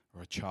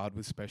or a child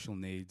with special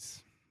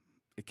needs.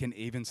 It can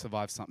even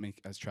survive something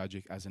as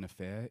tragic as an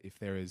affair if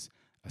there is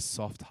a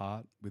soft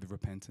heart with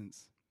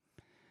repentance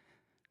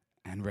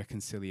and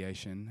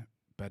reconciliation,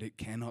 but it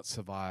cannot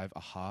survive a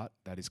heart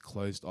that is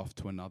closed off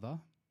to another,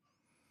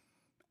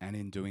 and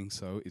in doing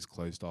so is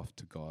closed off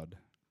to God.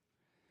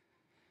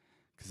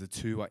 Because the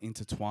two are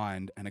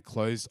intertwined, and a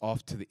closed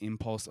off to the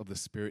impulse of the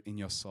Spirit in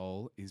your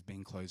soul is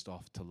being closed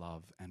off to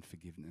love and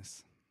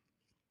forgiveness.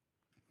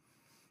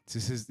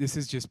 This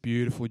is just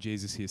beautiful.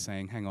 Jesus here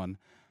saying, hang on,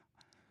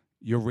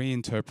 you're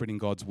reinterpreting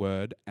God's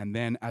word, and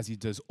then as he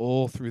does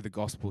all through the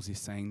Gospels, he's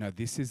saying, no,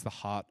 this is the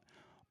heart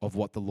of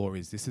what the law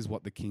is. This is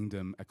what the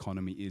kingdom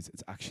economy is.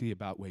 It's actually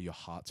about where your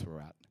hearts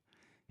were at.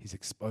 He's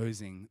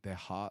exposing their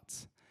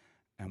hearts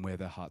and where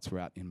their hearts were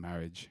at in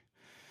marriage.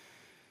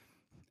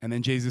 And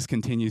then Jesus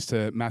continues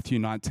to Matthew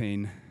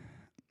 19,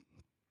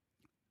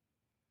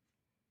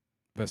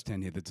 verse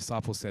 10 here. The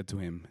disciples said to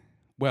him,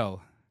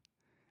 well,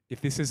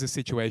 if this is a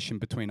situation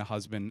between a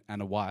husband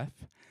and a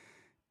wife,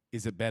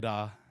 is it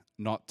better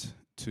not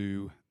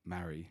to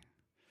marry?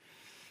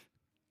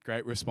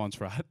 Great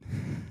response, right?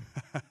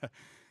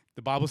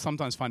 The Bible's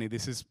sometimes funny.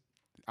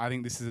 I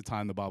think this is a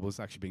time the Bible is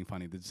actually being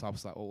funny. The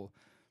disciples are like, oh,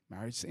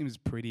 marriage seems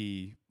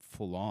pretty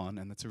full on,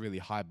 and that's a really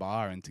high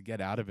bar, and to get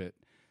out of it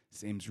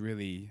seems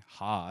really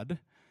hard.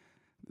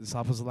 The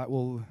disciples are like,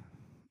 well,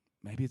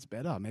 maybe it's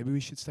better. Maybe we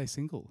should stay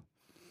single.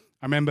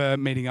 I remember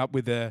meeting up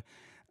with a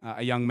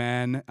young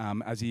man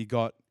as he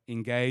got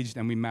engaged,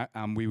 and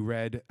we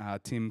read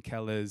Tim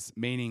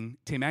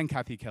and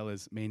Kathy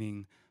Keller's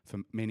Meaning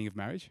of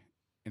Marriage.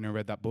 And I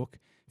read that book.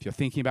 If you're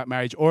thinking about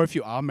marriage, or if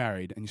you are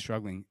married and you're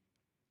struggling,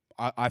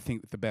 I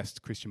think the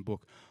best Christian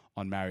book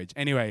on marriage.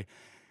 Anyway,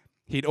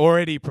 he'd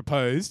already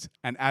proposed,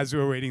 and as we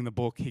were reading the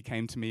book, he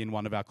came to me in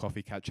one of our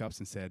coffee catch-ups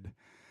and said,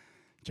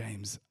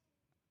 James,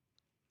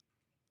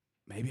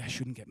 maybe I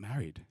shouldn't get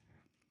married.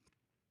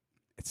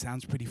 It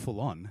sounds pretty full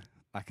on,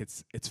 like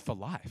it's for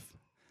life.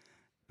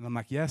 And I'm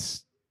like,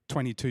 yes,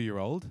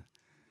 22-year-old.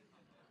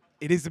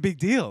 It is a big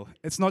deal.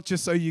 It's not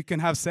just so you can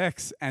have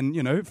sex and,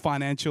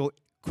 financial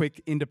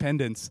quick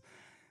independence.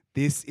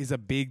 This is a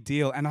big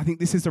deal. And I think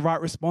this is the right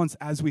response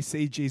as we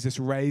see Jesus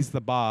raise the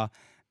bar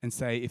and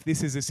say, if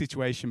this is a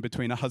situation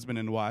between a husband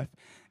and wife,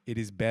 it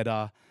is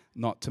better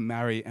not to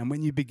marry. And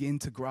when you begin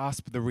to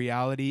grasp the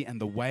reality and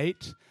the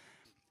weight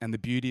and the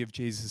beauty of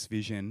Jesus'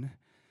 vision,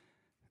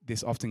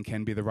 this often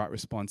can be the right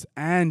response.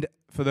 And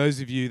for those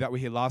of you that were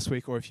here last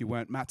week, or if you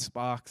weren't, Matt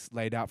Sparks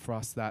laid out for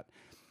us that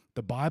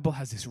the Bible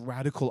has this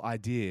radical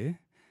idea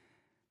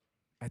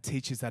that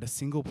teaches that a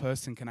single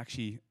person can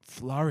actually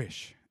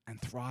flourish and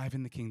thrive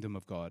in the kingdom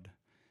of God.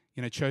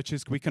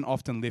 Churches, we can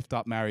often lift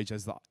up marriage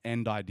as the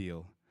end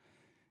ideal.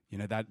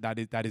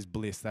 That is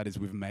bliss. That is,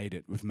 we've made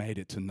it. We've made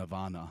it to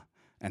nirvana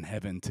and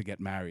heaven to get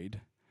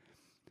married.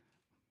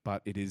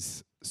 But it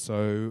is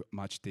so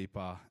much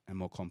deeper and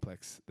more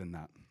complex than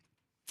that.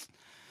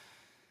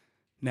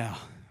 Now,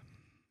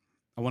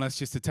 I want us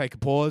just to take a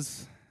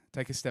pause,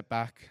 take a step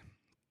back,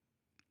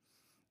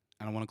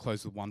 and I want to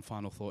close with one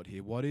final thought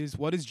here. What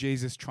is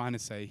Jesus trying to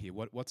say here?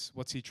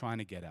 What's he trying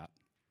to get at?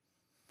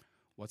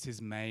 What's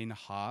his main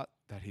heart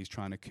that he's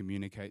trying to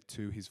communicate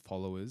to his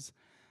followers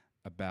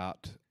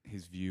about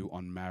his view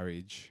on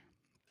marriage?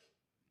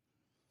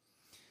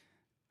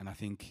 And I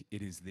think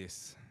it is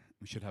this.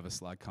 We should have a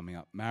slide coming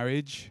up.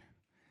 Marriage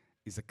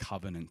is a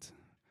covenant,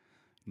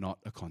 not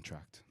a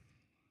contract.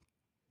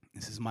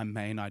 This is my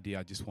main idea.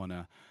 I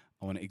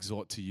want to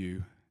exhort to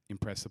you,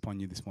 impress upon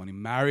you this morning.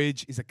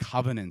 Marriage is a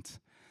covenant,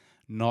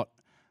 not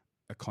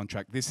a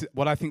contract. This is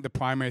what I think the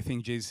primary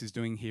thing Jesus is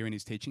doing here in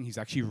his teaching. He's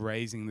actually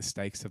raising the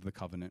stakes of the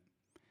covenant.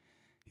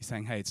 He's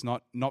saying, hey, it's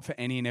not for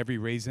any and every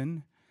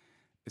reason.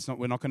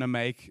 We're not going to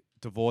make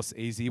divorce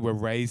easy. We're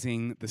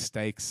raising the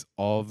stakes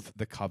of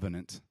the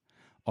covenant,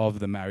 of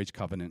the marriage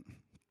covenant.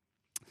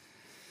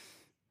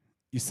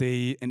 You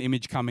see an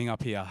image coming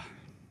up here.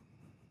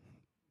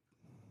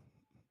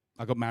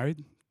 I got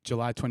married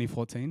July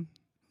 2014.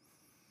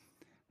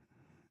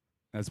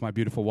 That's my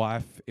beautiful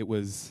wife. It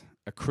was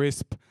a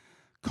crisp,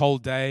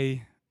 cold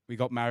day. We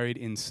got married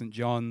in St.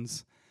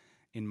 John's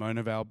in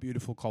Mona Vale,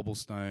 beautiful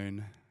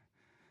cobblestone.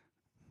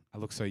 I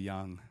look so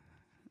young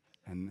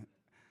and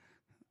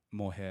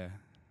more hair.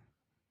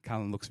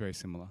 Callan looks very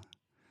similar.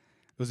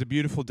 It was a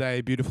beautiful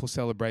day, beautiful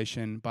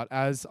celebration, but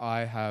as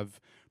I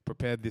have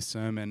prepared this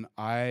sermon,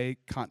 I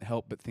can't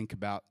help but think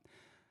about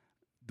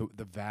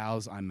the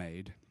vows I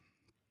made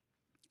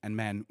And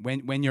man,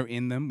 when you're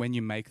in them, when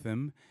you make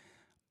them,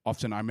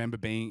 often I remember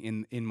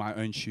being in my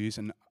own shoes,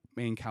 and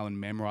me and Callan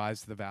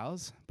memorized the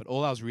vows, but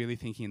all I was really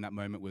thinking in that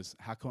moment was,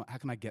 how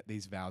can I get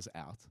these vows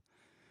out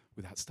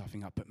without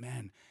stuffing up? But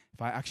man,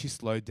 if I actually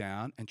slowed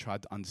down and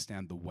tried to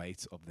understand the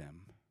weight of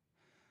them,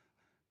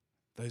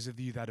 those of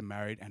you that are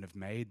married and have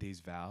made these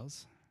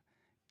vows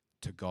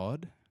to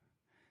God,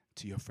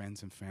 to your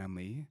friends and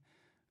family,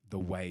 the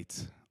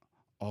weight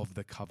of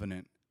the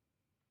covenant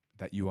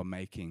that you are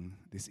making.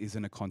 This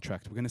isn't a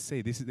contract. We're going to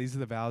see, these are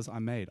the vows I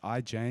made.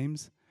 I,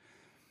 James,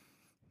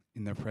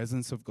 in the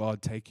presence of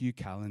God, take you,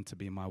 Callan, to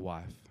be my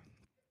wife,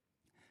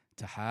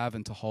 to have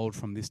and to hold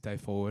from this day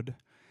forward.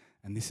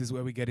 And this is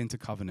where we get into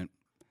covenant.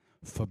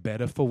 For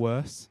better, for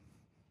worse,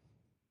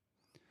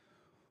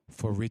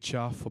 for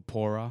richer, for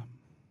poorer,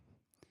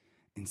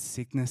 in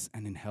sickness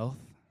and in health,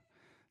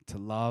 to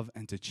love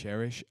and to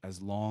cherish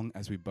as long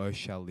as we both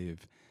shall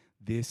live.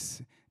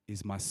 This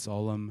is my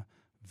solemn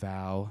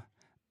vow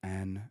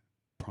and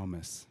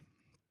promise.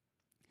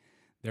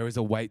 There is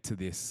a weight to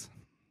this.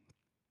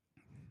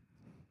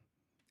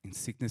 In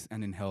sickness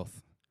and in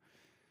health.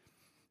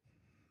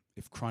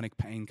 If chronic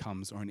pain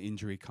comes or an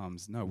injury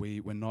comes, no,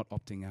 we're not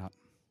opting out.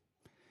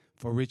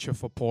 For rich or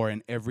for poor,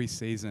 in every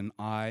season,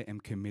 I am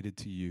committed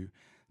to you,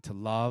 to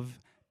love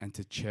and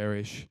to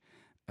cherish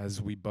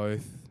as we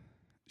both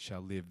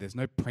shall live. There's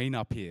no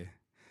prenup here.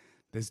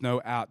 There's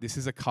no out. This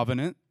is a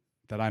covenant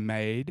that I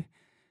made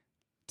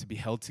to be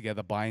held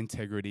together by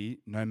integrity,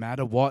 no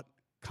matter what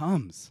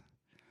comes.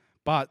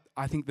 But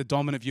I think the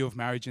dominant view of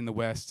marriage in the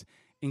West,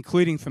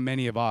 including for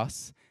many of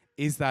us,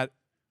 is that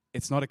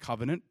it's not a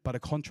covenant, but a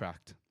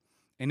contract.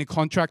 In a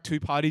contract, two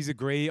parties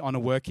agree on a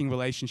working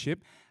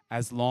relationship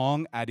as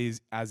long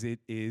as it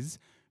is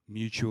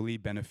mutually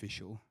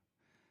beneficial.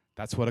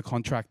 That's what a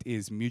contract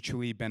is,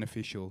 mutually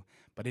beneficial.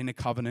 But in a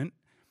covenant,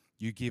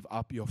 you give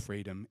up your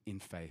freedom in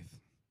faith.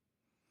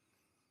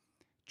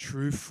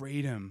 True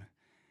freedom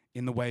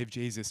in the way of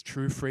Jesus,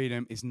 true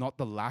freedom is not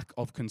the lack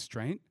of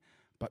constraint,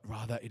 but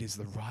rather it is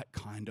the right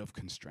kind of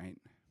constraint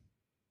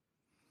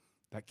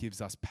that gives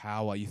us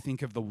power. You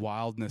think of the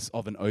wildness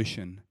of an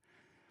ocean,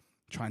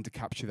 trying to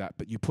capture that,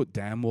 but you put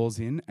dam walls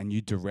in and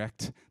you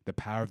direct the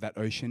power of that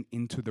ocean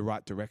into the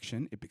right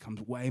direction, it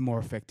becomes way more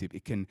effective.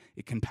 It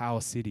can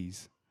power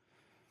cities.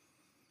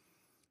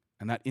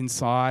 And that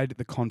inside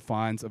the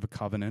confines of a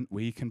covenant,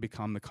 we can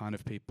become the kind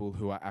of people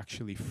who are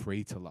actually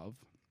free to love.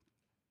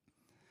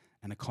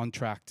 And a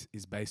contract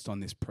is based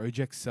on this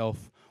project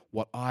self,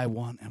 what I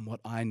want and what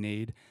I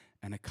need.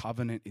 And a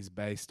covenant is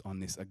based on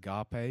this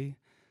agape,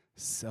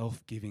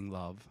 self-giving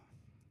love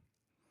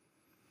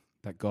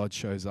that God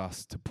shows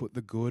us to put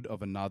the good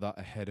of another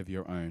ahead of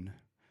your own.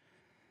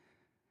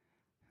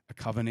 A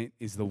covenant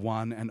is the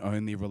one and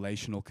only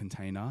relational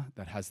container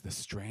that has the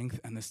strength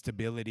and the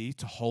stability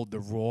to hold the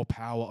raw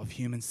power of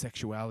human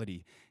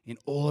sexuality in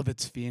all of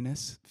its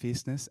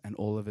fierceness and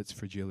all of its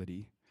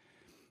fragility.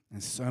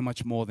 And so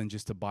much more than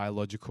just a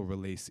biological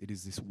release. It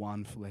is this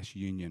one flesh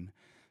union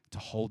to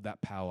hold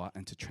that power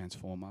and to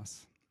transform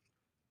us.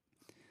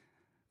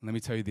 And let me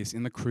tell you this,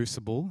 in the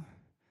crucible,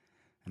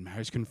 and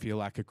marriage can feel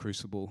like a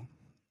crucible,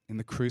 in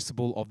the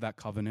crucible of that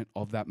covenant,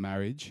 of that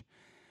marriage,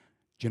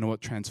 do you know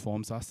what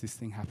transforms us? This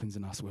thing happens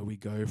in us where we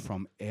go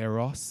from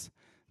eros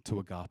to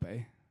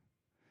agape.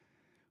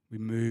 We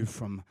move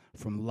from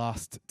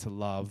lust to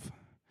love,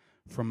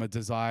 from a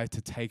desire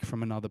to take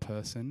from another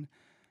person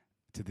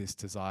to this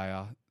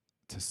desire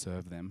to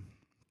serve them,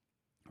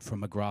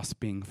 from a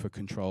grasping for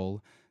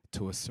control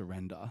to a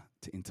surrender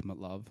to intimate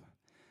love.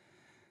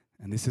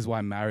 And this is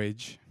why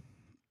marriage,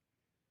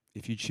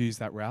 if you choose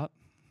that route,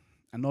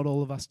 and not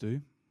all of us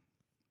do,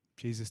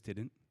 Jesus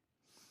didn't,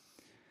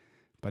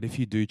 but if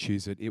you do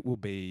choose it, it will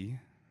be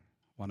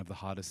one of the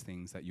hardest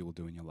things that you will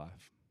do in your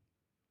life.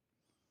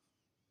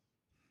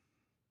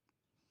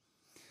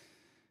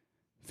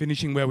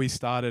 Finishing where we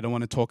started, I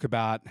want to talk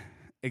about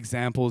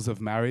examples of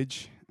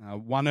marriage.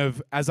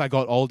 As I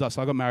got older,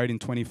 so I got married in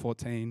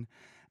 2014,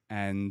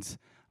 and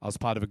I was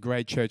part of a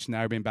great church,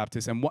 Narrabeen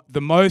Baptist, and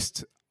the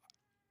most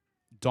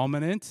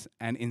dominant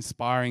and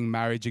inspiring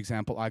marriage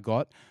example I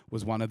got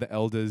was one of the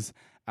elders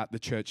at the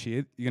church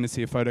here. You're going to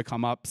see a photo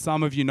come up.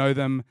 Some of you know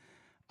them.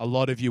 A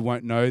lot of you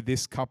won't know.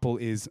 This couple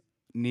is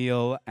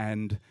Neil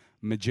and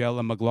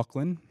Magella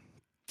McLaughlin.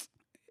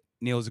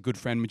 Neil is a good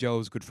friend. Magella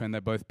was a good friend. They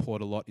both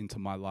poured a lot into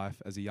my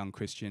life as a young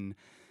Christian.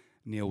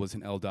 Neil was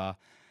an elder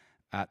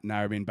at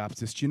Narrabeen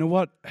Baptist. Do you know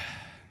what?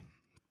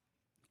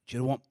 Do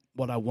you know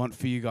what I want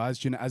for you guys?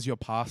 Do you know, as your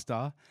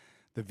pastor,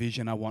 the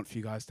vision I want for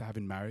you guys to have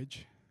in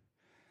marriage?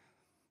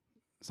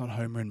 It's not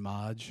Homer and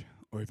Marge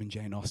or even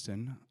Jane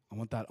Austen. I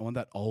want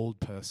that old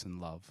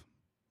person love.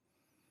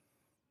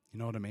 You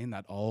know what I mean?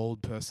 That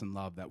old person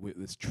love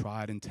that's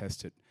tried and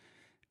tested.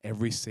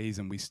 Every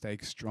season we stay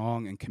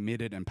strong and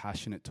committed and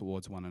passionate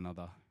towards one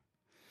another.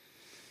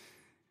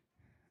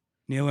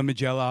 Neil and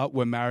Magella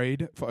were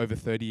married for over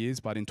 30 years,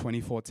 but in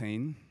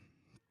 2014,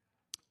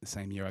 the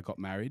same year I got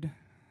married,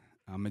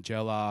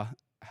 Magella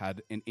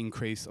had an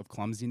increase of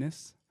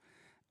clumsiness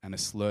and a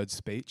slurred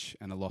speech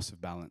and a loss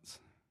of balance.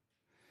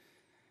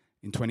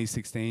 In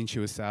 2016, she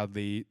was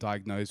sadly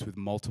diagnosed with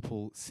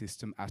multiple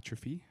system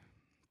atrophy,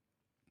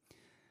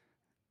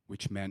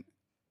 which meant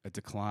a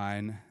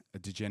decline, a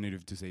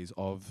degenerative disease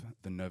of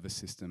the nervous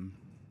system,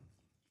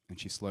 and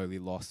she slowly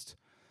lost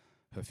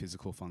her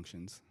physical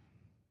functions.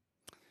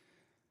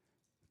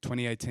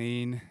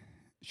 2018,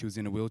 she was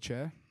in a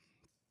wheelchair,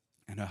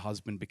 and her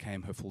husband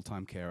became her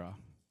full-time carer.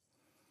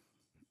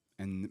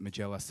 And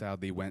Magella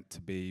sadly went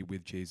to be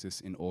with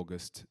Jesus in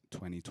August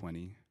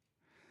 2020.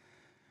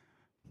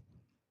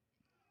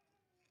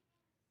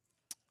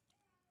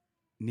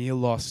 Neil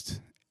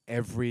lost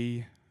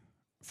every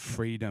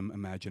freedom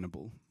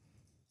imaginable.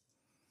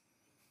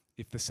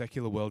 If the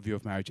secular worldview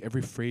of marriage,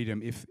 every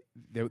freedom, if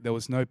there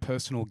was no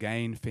personal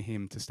gain for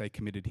him to stay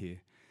committed here.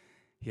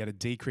 He had a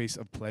decrease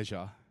of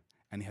pleasure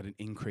and he had an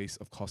increase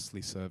of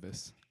costly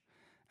service.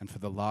 And for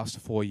the last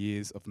 4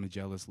 years of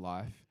Magella's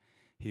life,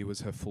 he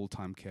was her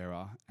full-time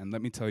carer. And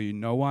let me tell you,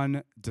 no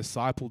one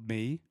discipled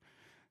me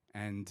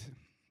and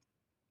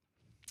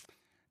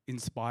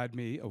inspired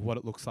me of what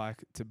it looks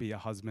like to be a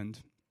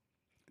husband,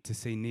 to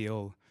see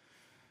Neil.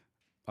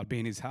 I'd be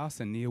in his house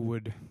and Neil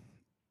would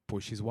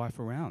push his wife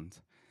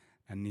around.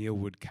 And Neil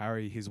would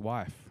carry his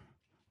wife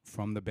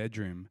from the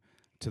bedroom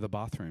to the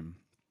bathroom.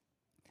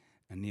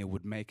 And Neil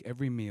would make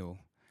every meal.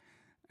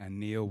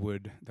 And they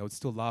would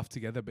still laugh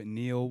together, but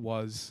Neil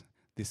was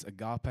this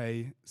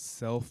agape,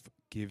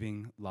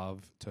 self-giving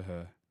love to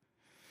her.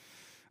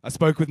 I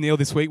spoke with Neil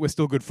this week. We're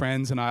still good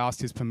friends, and I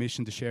asked his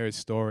permission to share his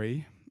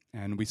story.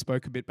 And we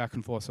spoke a bit back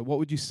and forth. So what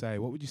would you say?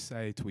 What would you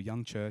say to a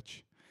young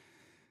church,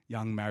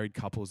 young married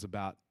couples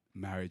about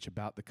marriage,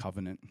 about the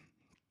covenant?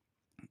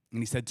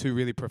 And he said 2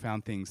 really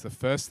profound things. The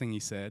first thing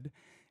he said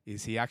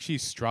is he actually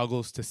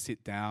struggles to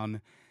sit down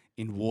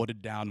in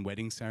watered-down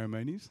wedding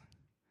ceremonies.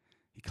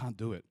 He can't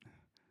do it.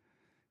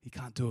 He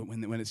can't do it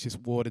when it's just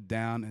watered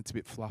down and it's a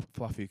bit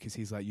fluffy, because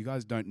he's like, you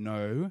guys don't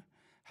know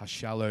how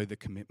shallow the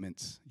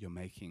commitments you're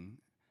making,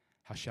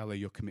 how shallow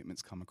your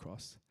commitments come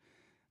across.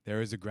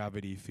 There is a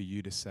gravity for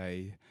you to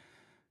say,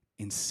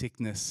 in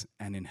sickness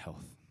and in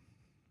health.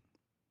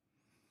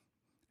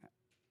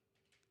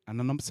 And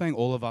I'm not saying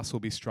all of us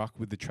will be struck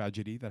with the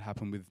tragedy that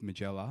happened with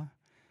Magella,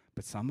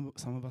 but some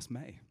of us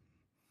may.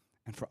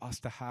 And for us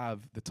to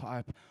have the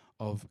type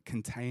of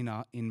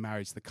container in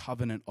marriage, the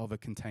covenant of a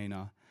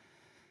container,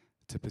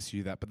 to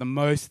pursue that. But the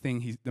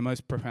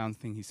most profound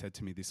thing he said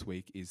to me this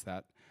week is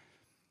that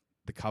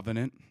the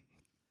covenant,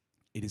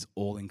 it is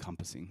all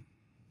encompassing.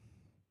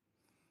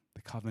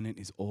 The covenant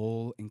is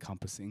all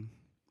encompassing.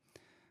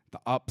 The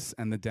ups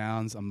and the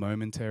downs are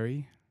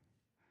momentary,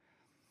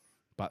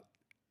 but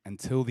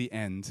until the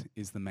end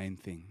is the main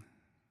thing.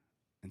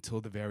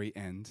 Until the very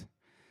end.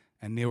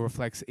 And Neil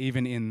reflects,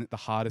 even in the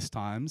hardest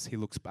times, he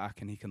looks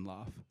back and he can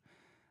laugh.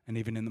 And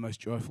even in the most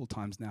joyful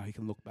times now, he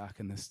can look back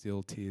and there's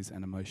still tears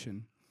and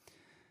emotion.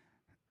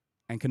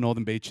 Anchor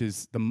Northern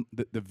Beaches,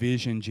 the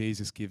vision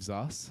Jesus gives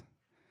us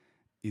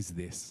is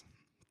this: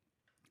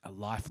 a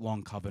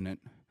lifelong covenant.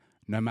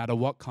 No matter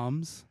what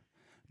comes,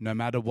 no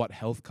matter what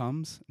health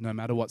comes, no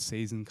matter what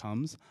season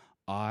comes,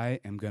 I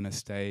am going to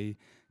stay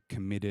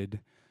committed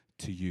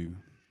to you.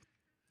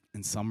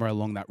 And somewhere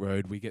along that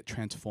road, we get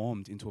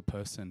transformed into a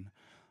person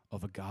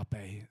of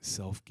agape,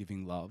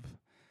 self-giving love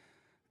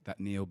that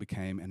Neil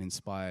became and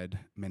inspired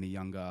many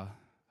younger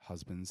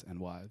husbands and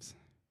wives.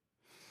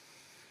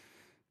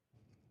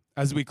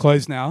 As we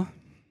close now,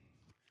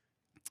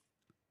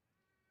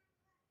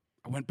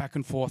 I went back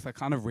and forth. I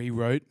kind of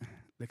rewrote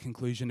the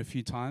conclusion a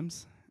few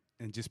times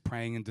and just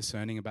praying and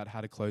discerning about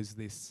how to close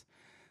this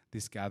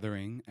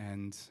gathering.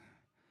 And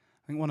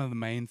I think one of the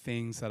main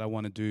things that I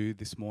want to do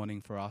this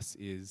morning for us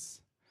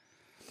is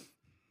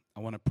I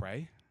want to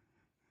pray.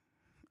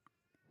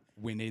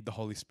 We need the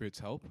Holy Spirit's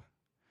help.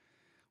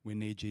 We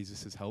need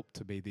Jesus' help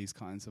to be these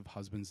kinds of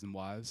husbands and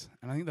wives.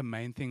 And I think the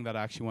main thing that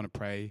I actually want to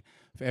pray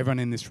for everyone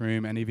in this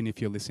room, and even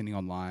if you're listening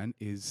online,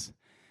 is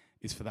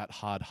for that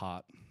hard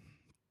heart.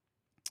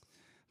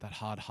 That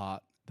hard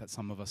heart that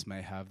some of us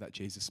may have, that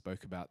Jesus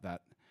spoke about,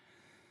 that,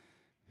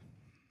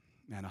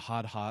 man, a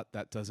hard heart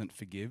that doesn't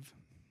forgive.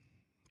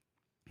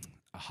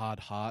 A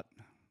hard heart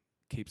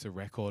keeps a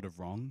record of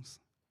wrongs.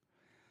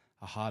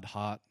 A hard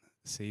heart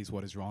sees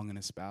what is wrong in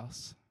a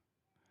spouse.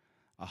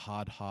 A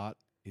hard heart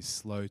is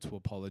slow to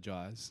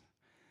apologize.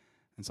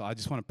 And so I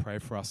just want to pray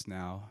for us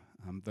now.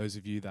 Those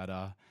of you that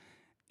are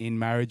in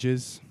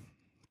marriages,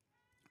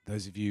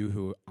 those of you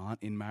who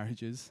aren't in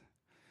marriages,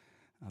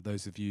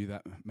 those of you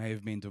that may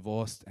have been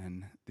divorced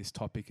and this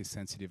topic is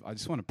sensitive, I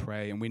just want to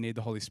pray, and we need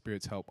the Holy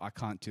Spirit's help. I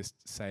can't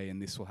just say,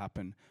 and this will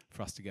happen,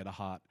 for us to get a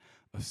heart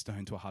of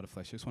stone to a heart of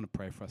flesh. I just want to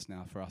pray for us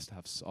now, for us to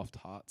have soft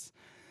hearts,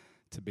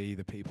 to be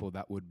the people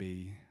that would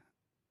be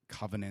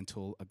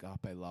covenantal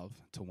agape love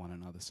to one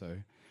another. So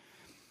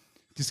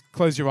just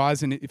close your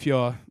eyes, and if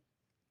you're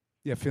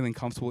feeling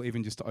comfortable,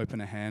 even just to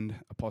open a hand,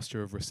 a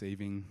posture of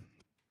receiving.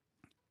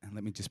 And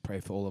let me just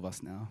pray for all of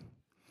us now.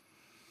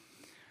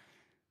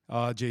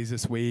 Oh,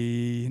 Jesus,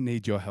 we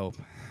need your help.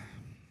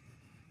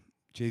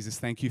 Jesus,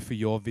 thank you for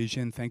your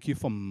vision. Thank you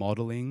for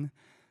modeling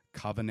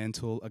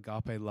covenantal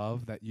agape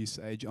love that you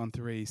say, John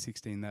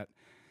 3:16, that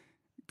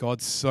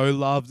God so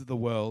loved the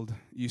world,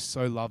 you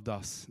so loved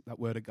us, that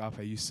word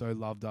agape, you so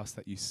loved us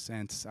that you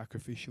sent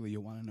sacrificially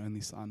your one and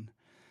only Son.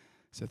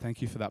 So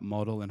thank you for that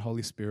model. And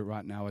Holy Spirit,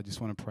 right now, I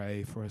just want to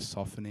pray for a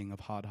softening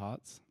of hard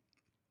hearts.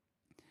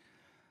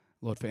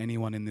 Lord, for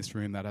anyone in this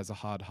room that has a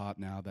hard heart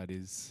now that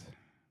is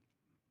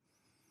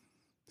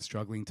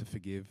struggling to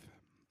forgive,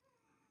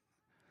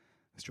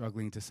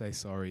 struggling to say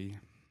sorry,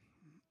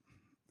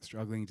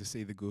 struggling to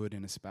see the good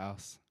in a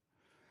spouse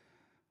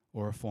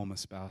or a former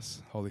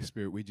spouse, Holy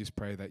Spirit, we just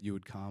pray that you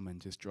would come and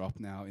just drop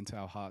now into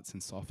our hearts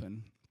and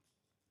soften,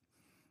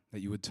 that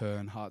you would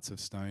turn hearts of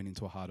stone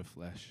into a heart of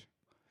flesh.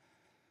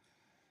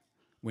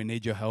 We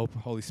need your help,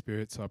 Holy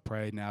Spirit, so I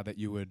pray now that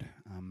you would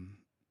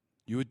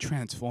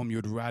transform, you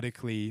would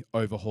radically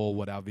overhaul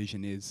what our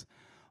vision is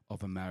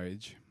of a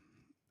marriage,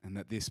 and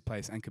that this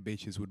place, Anchor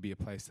Beaches, would be a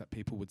place that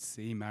people would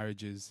see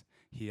marriages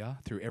here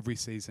through every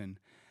season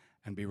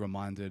and be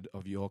reminded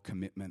of your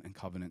commitment and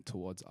covenant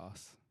towards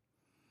us.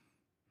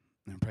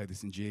 And I pray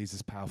this in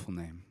Jesus' powerful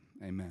name.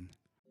 Amen.